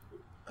day.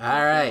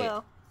 All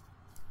right,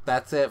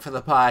 that's it for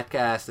the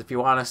podcast. If you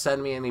want to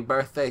send me any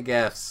birthday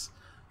gifts,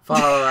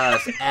 follow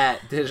us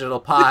at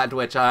Digital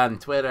Podwitch on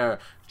Twitter.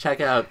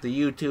 Check out the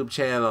YouTube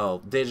channel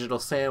Digital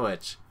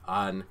Sandwich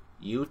on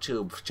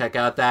YouTube. Check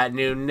out that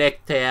new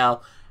Nick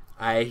Tale.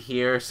 I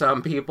hear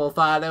some people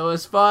thought it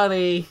was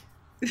funny.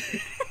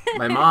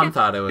 My mom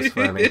thought it was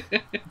funny.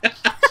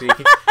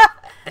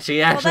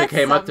 She actually that's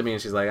came up to some- me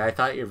and she's like, "I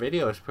thought your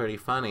video was pretty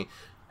funny."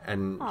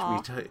 And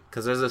Aw.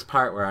 because there's this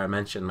part where I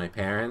mentioned my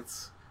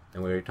parents,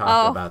 and we were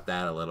talking Oh. about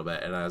that a little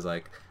bit, and I was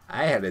like,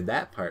 I added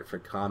that part for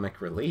comic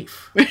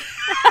relief.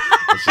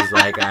 And she's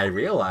like, I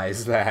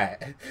realized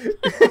that.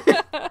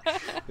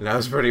 And that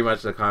was pretty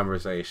much the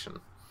conversation.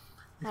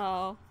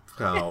 Oh.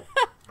 So,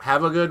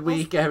 have a good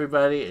week,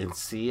 everybody, and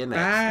see you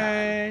next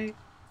time. Bye.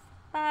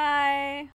 Bye.